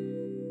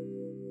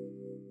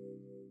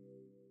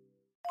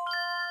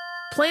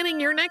 Planning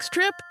your next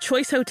trip?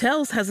 Choice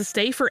Hotels has a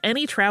stay for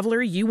any traveler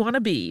you want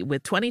to be,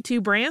 with 22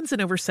 brands and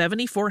over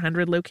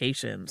 7,400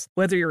 locations.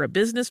 Whether you're a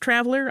business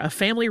traveler, a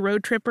family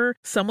road tripper,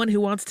 someone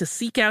who wants to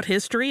seek out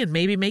history and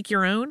maybe make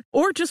your own,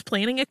 or just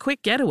planning a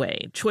quick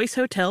getaway, Choice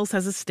Hotels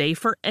has a stay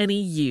for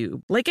any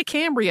you. Like a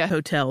Cambria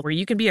Hotel, where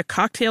you can be a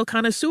cocktail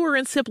connoisseur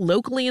and sip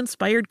locally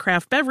inspired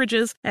craft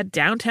beverages at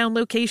downtown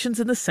locations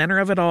in the center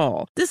of it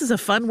all. This is a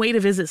fun way to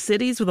visit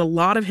cities with a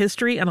lot of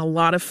history and a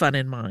lot of fun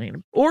in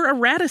mind. Or a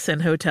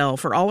Radisson Hotel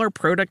for all our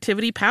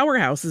productivity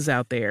powerhouses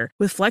out there.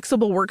 With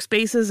flexible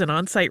workspaces and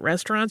on-site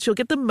restaurants, you'll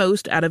get the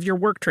most out of your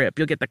work trip.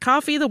 You'll get the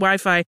coffee, the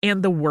Wi-Fi,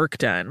 and the work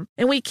done.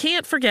 And we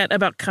can't forget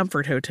about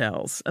Comfort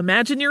Hotels.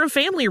 Imagine you're a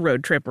family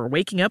road tripper,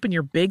 waking up in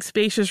your big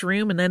spacious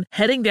room and then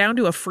heading down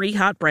to a free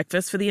hot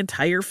breakfast for the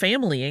entire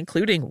family,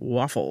 including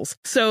waffles.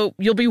 So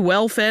you'll be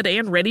well fed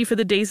and ready for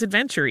the day's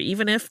adventure,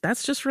 even if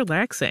that's just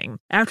relaxing.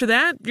 After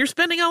that, you're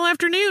spending all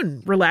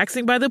afternoon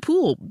relaxing by the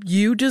pool.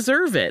 You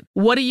deserve it.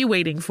 What are you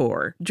waiting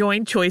for?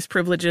 Join Choice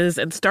Privileges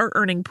and start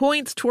earning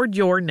points toward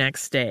your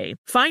next stay.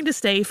 Find a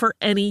stay for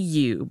any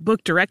you.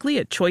 Book directly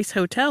at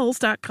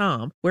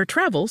choicehotels.com, where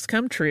travels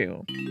come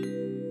true.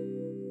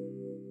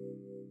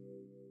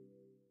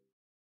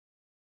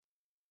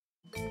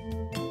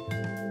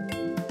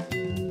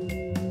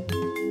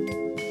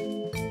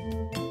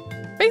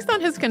 Based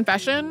on his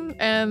confession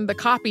and the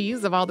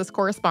copies of all this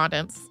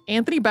correspondence,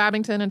 Anthony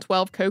Babington and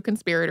 12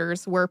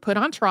 co-conspirators were put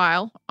on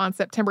trial on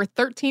September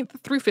 13th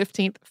through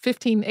 15th,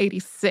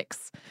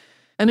 1586.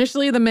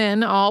 Initially, the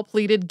men all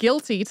pleaded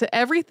guilty to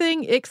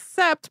everything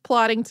except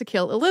plotting to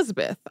kill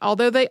Elizabeth,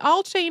 although they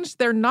all changed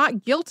their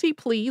not guilty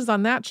pleas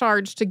on that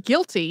charge to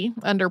guilty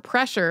under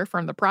pressure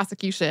from the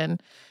prosecution.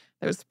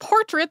 Those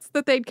portraits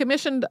that they'd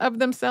commissioned of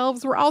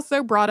themselves were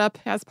also brought up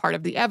as part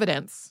of the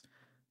evidence.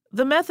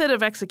 The method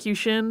of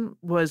execution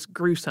was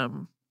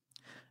gruesome.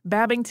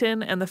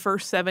 Babington and the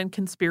first 7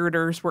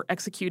 conspirators were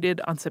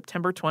executed on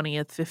September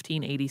 20th,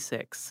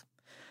 1586.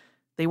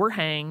 They were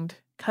hanged,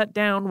 cut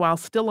down while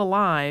still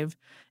alive,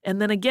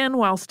 and then again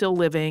while still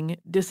living,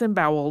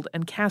 disemboweled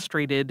and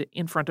castrated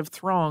in front of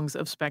throngs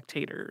of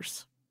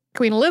spectators.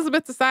 Queen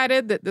Elizabeth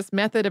decided that this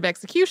method of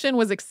execution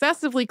was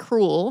excessively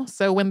cruel,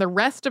 so when the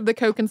rest of the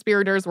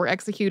co-conspirators were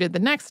executed the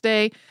next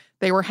day,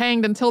 they were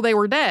hanged until they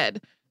were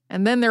dead,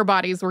 and then their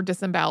bodies were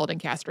disemboweled and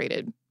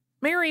castrated.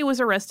 Mary was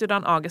arrested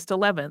on August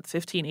 11th,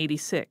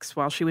 1586,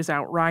 while she was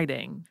out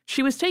riding.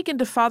 She was taken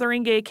to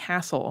Fotheringay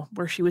Castle,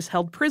 where she was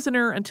held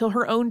prisoner until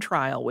her own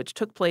trial, which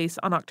took place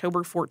on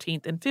October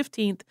 14th and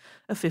 15th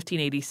of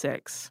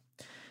 1586.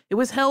 It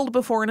was held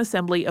before an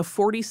assembly of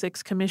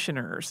 46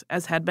 commissioners,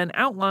 as had been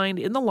outlined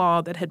in the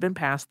law that had been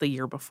passed the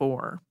year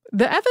before.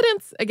 The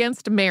evidence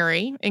against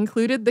Mary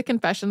included the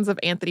confessions of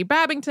Anthony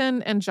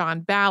Babington and John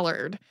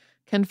Ballard.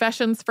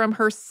 Confessions from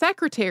her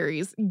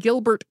secretaries,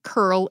 Gilbert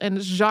Curl and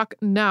Jacques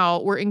Nau,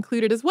 were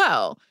included as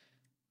well.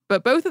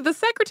 But both of the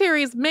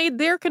secretaries made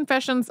their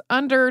confessions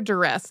under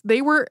duress.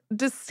 They were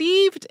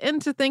deceived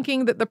into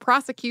thinking that the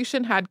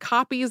prosecution had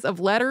copies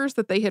of letters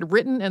that they had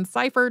written and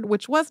ciphered,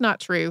 which was not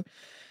true.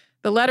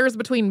 The letters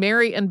between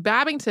Mary and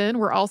Babington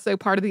were also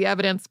part of the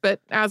evidence, but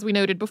as we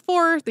noted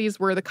before, these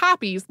were the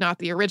copies, not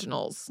the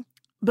originals.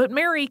 But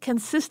Mary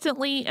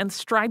consistently and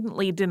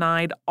stridently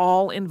denied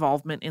all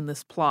involvement in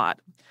this plot.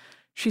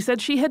 She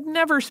said she had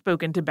never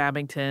spoken to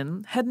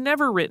Babington, had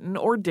never written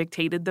or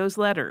dictated those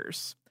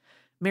letters.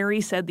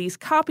 Mary said these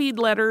copied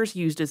letters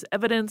used as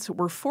evidence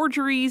were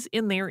forgeries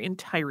in their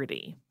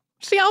entirety.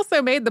 She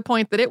also made the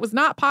point that it was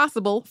not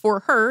possible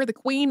for her, the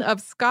Queen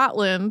of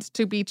Scotland,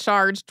 to be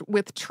charged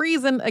with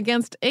treason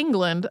against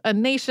England, a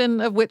nation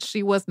of which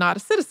she was not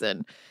a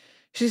citizen.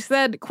 She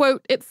said,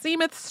 quote, "It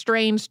seemeth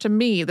strange to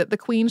me that the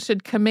Queen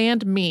should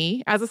command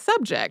me, as a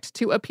subject,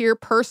 to appear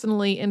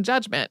personally in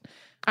judgment.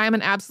 I am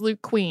an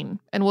absolute queen,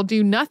 and will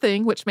do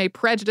nothing which may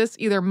prejudice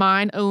either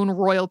mine own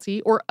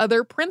royalty or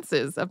other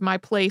princes of my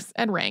place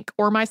and rank,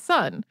 or my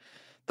son.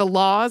 The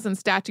laws and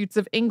statutes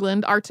of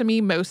England are to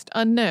me most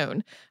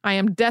unknown. I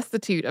am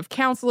destitute of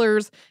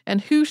counselors,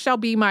 and who shall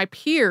be my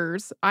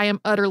peers, I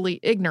am utterly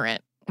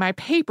ignorant. My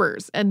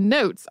papers and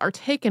notes are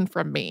taken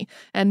from me,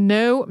 and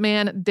no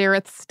man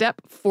dareth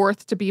step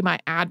forth to be my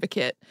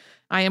advocate.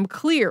 I am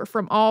clear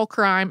from all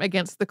crime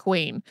against the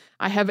queen.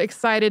 I have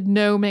excited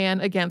no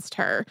man against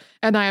her,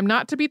 and I am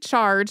not to be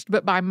charged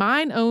but by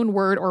mine own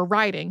word or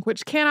writing,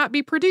 which cannot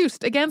be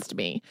produced against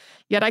me.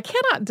 Yet I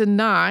cannot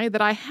deny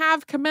that I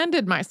have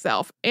commended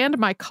myself and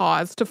my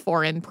cause to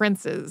foreign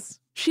princes.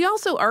 She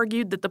also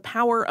argued that the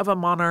power of a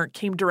monarch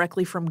came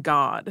directly from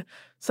God,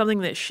 something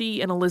that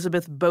she and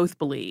Elizabeth both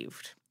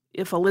believed.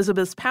 If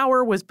Elizabeth's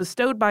power was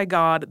bestowed by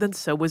God, then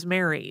so was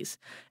Mary's.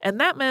 And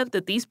that meant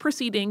that these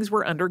proceedings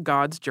were under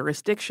God's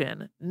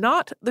jurisdiction,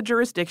 not the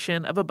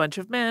jurisdiction of a bunch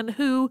of men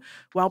who,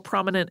 while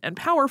prominent and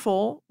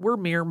powerful, were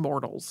mere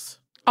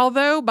mortals.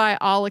 Although, by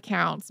all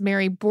accounts,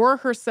 Mary bore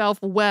herself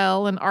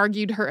well and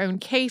argued her own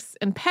case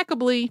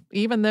impeccably,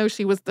 even though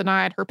she was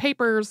denied her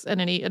papers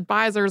and any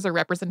advisors or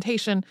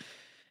representation,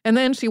 and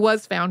then she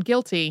was found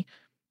guilty.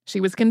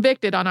 She was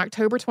convicted on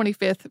October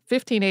 25th,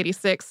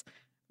 1586,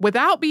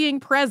 without being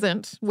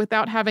present,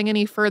 without having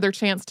any further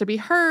chance to be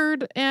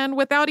heard, and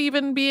without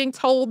even being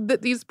told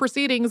that these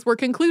proceedings were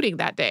concluding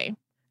that day.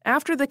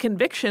 After the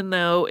conviction,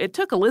 though, it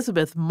took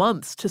Elizabeth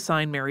months to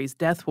sign Mary's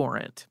death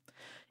warrant.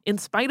 In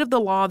spite of the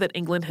law that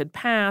England had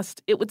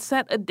passed, it would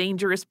set a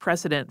dangerous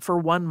precedent for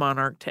one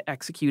monarch to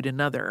execute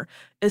another,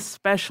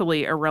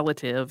 especially a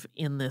relative,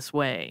 in this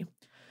way.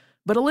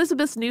 But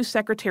Elizabeth's new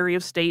Secretary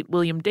of State,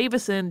 William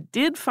Davison,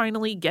 did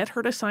finally get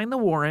her to sign the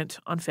warrant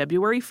on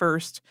February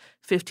 1st,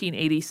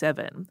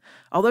 1587,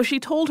 although she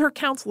told her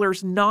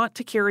counselors not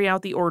to carry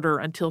out the order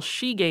until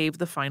she gave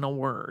the final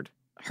word.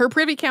 Her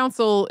Privy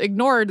Council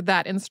ignored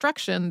that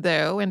instruction,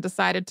 though, and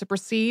decided to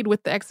proceed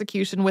with the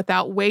execution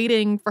without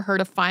waiting for her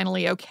to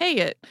finally okay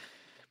it.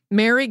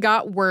 Mary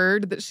got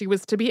word that she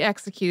was to be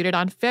executed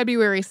on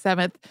February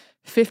 7th,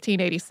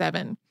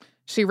 1587.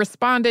 She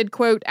responded,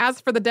 quote, "As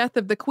for the death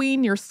of the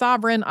queen, your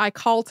sovereign, I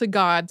call to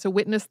God to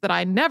witness that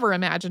I never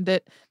imagined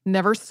it,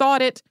 never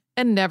sought it,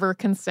 and never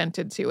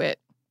consented to it."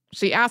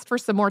 She asked for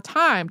some more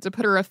time to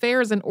put her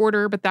affairs in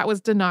order, but that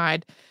was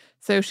denied.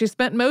 So she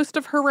spent most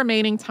of her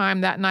remaining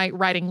time that night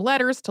writing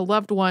letters to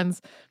loved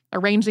ones,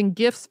 arranging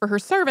gifts for her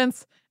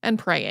servants, and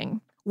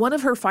praying. One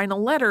of her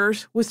final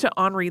letters was to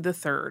Henri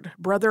III,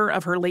 brother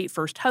of her late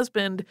first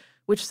husband,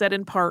 which said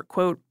in part,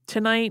 quote,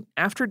 "Tonight,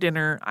 after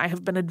dinner, I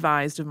have been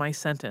advised of my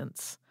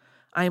sentence.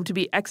 I am to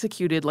be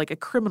executed like a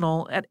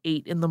criminal at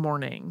 8 in the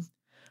morning.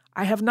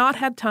 I have not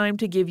had time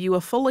to give you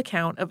a full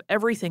account of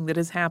everything that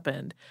has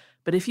happened,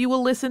 but if you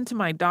will listen to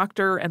my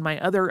doctor and my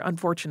other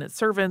unfortunate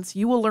servants,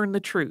 you will learn the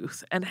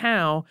truth, and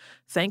how,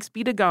 thanks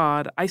be to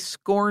God, I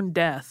scorn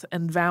death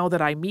and vow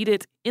that I meet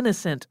it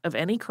innocent of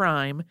any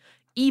crime,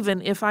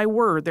 even if I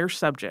were their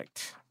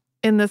subject."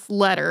 In this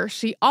letter,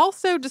 she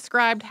also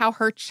described how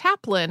her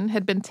chaplain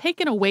had been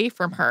taken away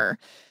from her,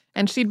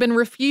 and she'd been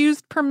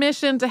refused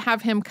permission to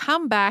have him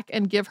come back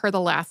and give her the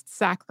last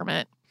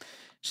sacrament.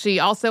 She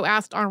also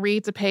asked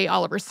Henri to pay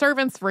all of her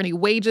servants for any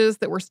wages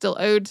that were still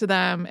owed to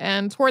them,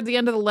 and toward the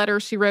end of the letter,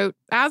 she wrote,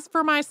 "As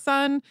for my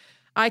son,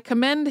 I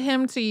commend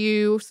him to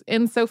you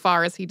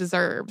insofar as he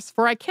deserves,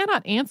 for I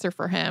cannot answer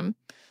for him."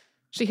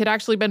 She had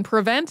actually been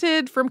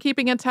prevented from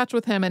keeping in touch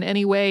with him in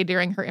any way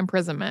during her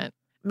imprisonment.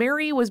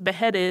 Mary was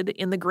beheaded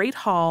in the Great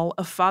Hall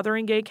of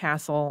Fotheringay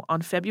Castle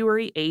on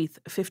February 8th,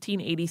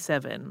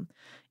 1587,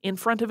 in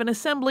front of an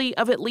assembly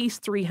of at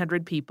least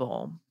 300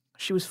 people.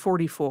 She was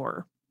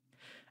 44.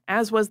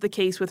 As was the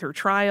case with her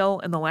trial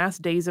and the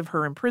last days of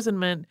her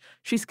imprisonment,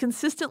 she's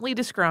consistently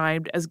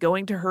described as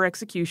going to her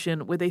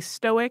execution with a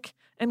stoic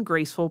and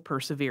graceful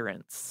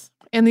perseverance.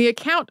 In the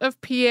account of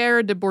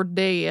Pierre de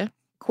Bourdeille,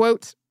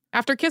 quote,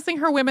 "After kissing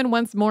her women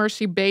once more,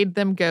 she bade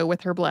them go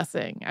with her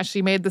blessing, as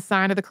she made the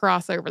sign of the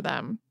cross over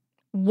them.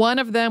 One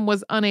of them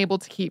was unable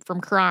to keep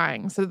from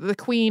crying, so that the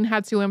queen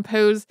had to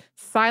impose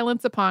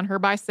silence upon her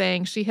by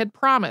saying she had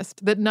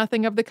promised that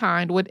nothing of the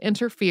kind would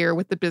interfere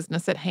with the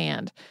business at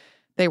hand.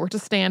 They were to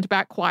stand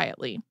back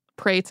quietly,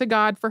 pray to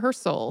God for her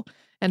soul,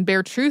 and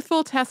bear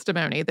truthful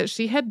testimony that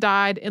she had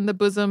died in the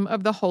bosom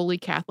of the holy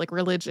Catholic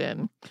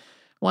religion.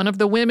 One of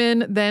the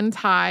women then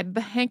tied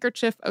the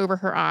handkerchief over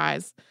her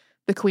eyes.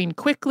 The queen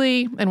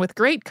quickly and with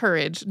great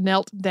courage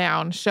knelt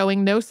down,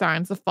 showing no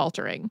signs of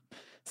faltering.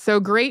 So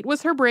great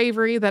was her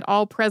bravery that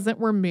all present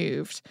were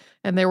moved,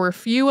 and there were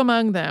few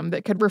among them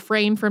that could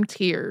refrain from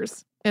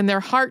tears. In their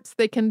hearts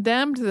they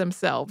condemned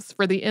themselves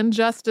for the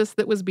injustice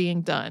that was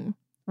being done."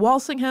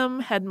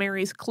 Walsingham had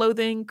Mary's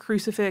clothing,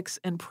 crucifix,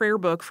 and prayer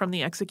book from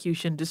the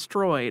execution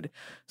destroyed,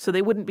 so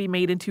they wouldn't be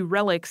made into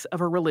relics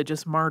of a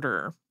religious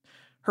martyr.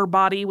 Her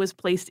body was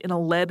placed in a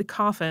lead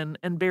coffin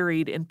and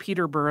buried in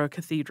Peterborough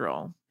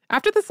Cathedral.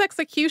 After this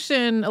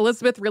execution,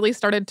 Elizabeth really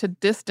started to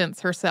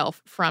distance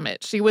herself from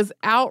it. She was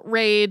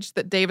outraged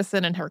that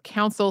Davison and her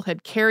council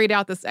had carried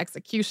out this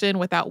execution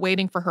without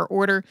waiting for her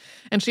order,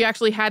 and she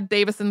actually had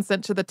Davison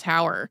sent to the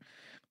Tower.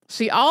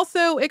 She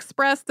also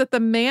expressed that the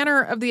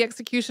manner of the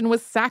execution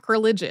was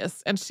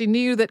sacrilegious, and she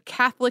knew that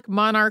Catholic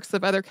monarchs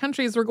of other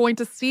countries were going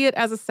to see it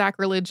as a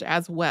sacrilege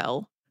as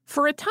well.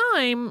 For a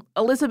time,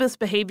 Elizabeth's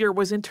behavior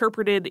was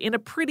interpreted in a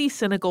pretty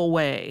cynical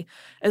way,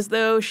 as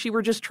though she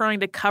were just trying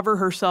to cover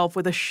herself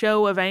with a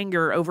show of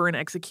anger over an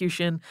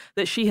execution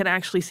that she had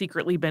actually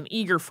secretly been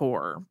eager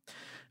for.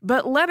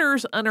 But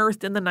letters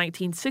unearthed in the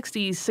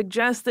 1960s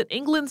suggest that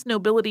England's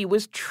nobility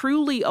was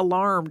truly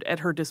alarmed at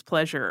her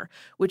displeasure,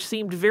 which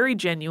seemed very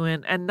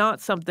genuine and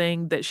not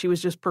something that she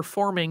was just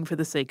performing for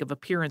the sake of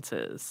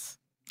appearances.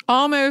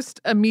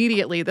 Almost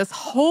immediately, this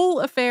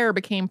whole affair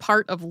became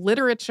part of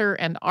literature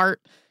and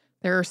art.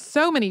 There are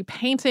so many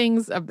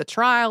paintings of the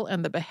trial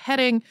and the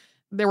beheading.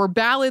 There were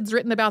ballads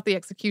written about the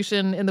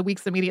execution in the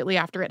weeks immediately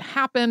after it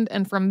happened.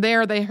 And from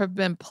there, there have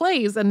been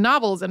plays and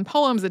novels and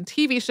poems and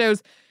TV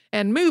shows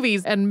and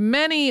movies. And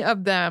many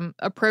of them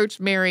approach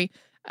Mary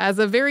as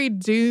a very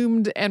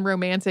doomed and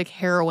romantic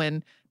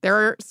heroine. There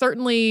are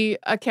certainly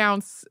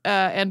accounts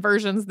and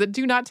versions that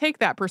do not take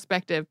that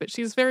perspective, but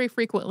she's very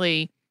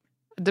frequently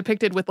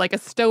depicted with like a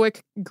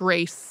stoic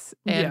grace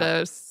and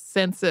a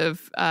sense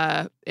of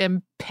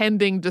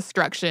impending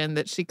destruction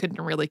that she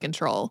couldn't really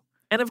control.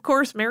 And of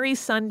course, Mary's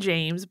son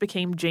James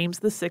became James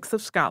VI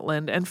of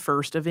Scotland and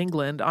first of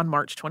England on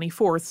March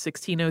 24th,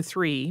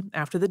 1603,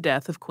 after the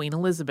death of Queen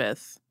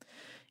Elizabeth.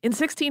 In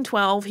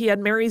 1612, he had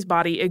Mary's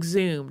body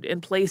exhumed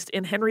and placed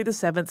in Henry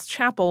VII's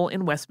chapel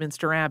in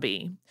Westminster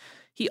Abbey.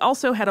 He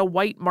also had a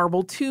white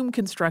marble tomb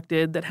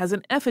constructed that has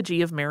an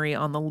effigy of Mary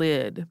on the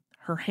lid.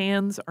 Her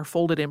hands are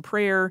folded in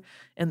prayer,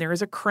 and there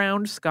is a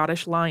crowned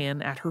Scottish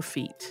lion at her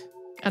feet.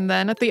 And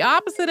then at the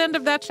opposite end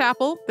of that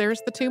chapel,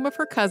 there's the tomb of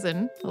her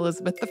cousin,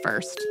 Elizabeth I.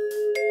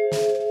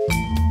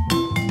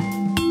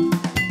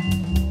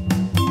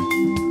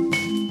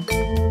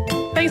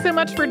 Thanks so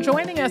much for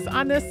joining us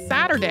on this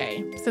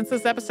Saturday. Since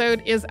this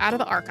episode is out of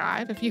the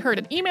archive, if you heard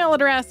an email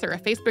address or a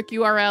Facebook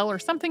URL or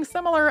something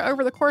similar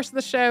over the course of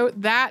the show,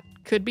 that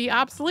could be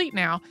obsolete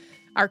now.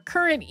 Our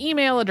current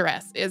email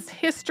address is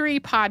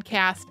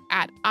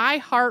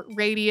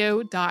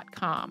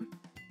historypodcast@iheartradio.com.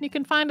 You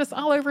can find us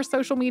all over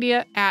social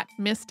media at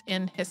Missed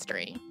in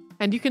History.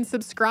 And you can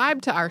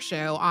subscribe to our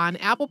show on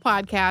Apple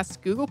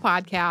Podcasts, Google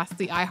Podcasts,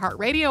 the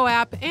iHeartRadio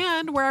app,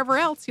 and wherever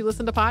else you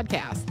listen to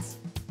podcasts.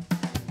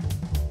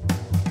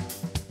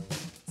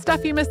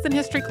 Stuff You Missed in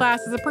History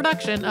Class is a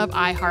production of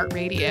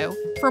iHeartRadio.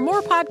 For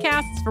more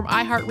podcasts from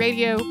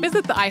iHeartRadio,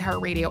 visit the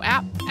iHeartRadio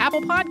app,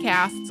 Apple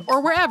Podcasts, or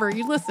wherever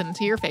you listen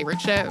to your favorite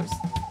shows.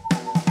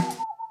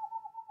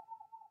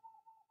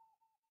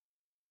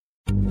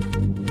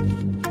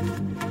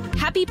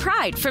 Happy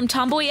Pride from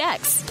Tomboy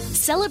X,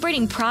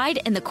 celebrating pride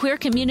in the queer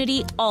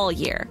community all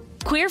year.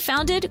 Queer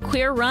founded,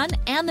 queer run,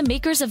 and the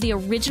makers of the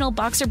original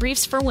boxer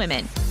briefs for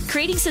women,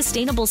 creating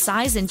sustainable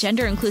size and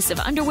gender inclusive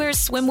underwear,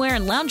 swimwear,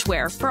 and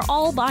loungewear for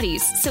all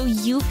bodies so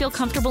you feel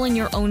comfortable in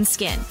your own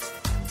skin.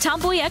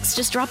 Tomboy X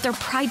just dropped their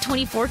Pride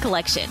 24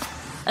 collection.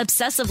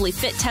 Obsessively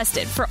fit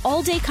tested for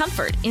all day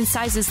comfort in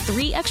sizes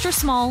 3 extra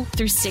small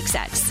through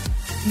 6X.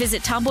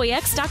 Visit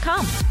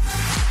tomboyx.com.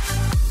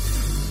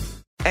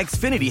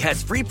 Xfinity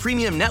has free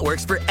premium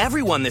networks for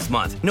everyone this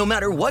month, no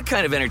matter what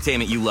kind of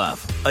entertainment you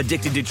love.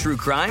 Addicted to true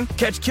crime?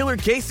 Catch killer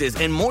cases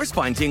and more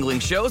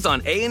spine-tingling shows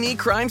on A&E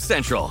Crime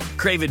Central.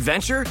 Crave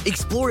adventure?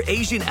 Explore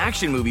Asian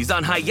action movies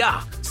on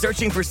Hi-Ya.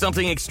 Searching for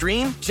something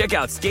extreme? Check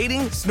out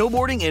skating,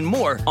 snowboarding, and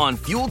more on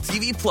Fuel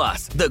TV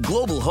Plus, the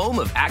global home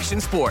of action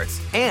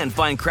sports. And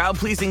find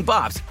crowd-pleasing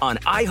bops on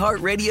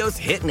iHeartRadio's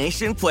Hit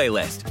Nation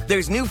playlist.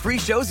 There's new free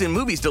shows and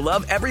movies to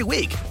love every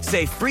week.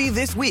 Say free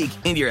this week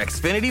in your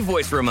Xfinity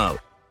voice remote.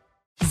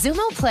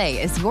 Xumo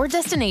Play is your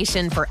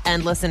destination for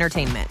endless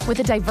entertainment. With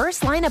a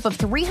diverse lineup of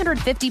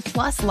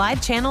 350-plus live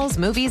channels,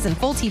 movies, and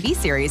full TV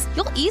series,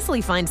 you'll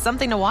easily find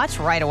something to watch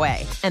right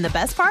away. And the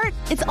best part?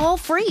 It's all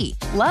free.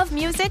 Love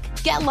music?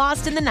 Get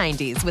lost in the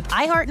 90s with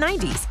iHeart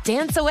 90s,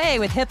 dance away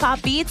with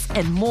hip-hop beats,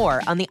 and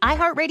more on the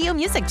iHeartRadio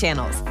music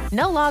channels.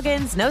 No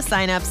logins, no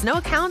signups, no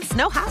accounts,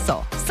 no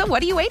hassle. So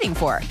what are you waiting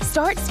for?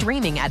 Start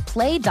streaming at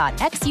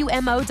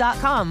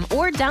play.xumo.com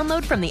or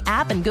download from the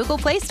app and Google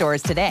Play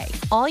stores today.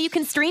 All you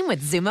can stream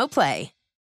with Xumo Play.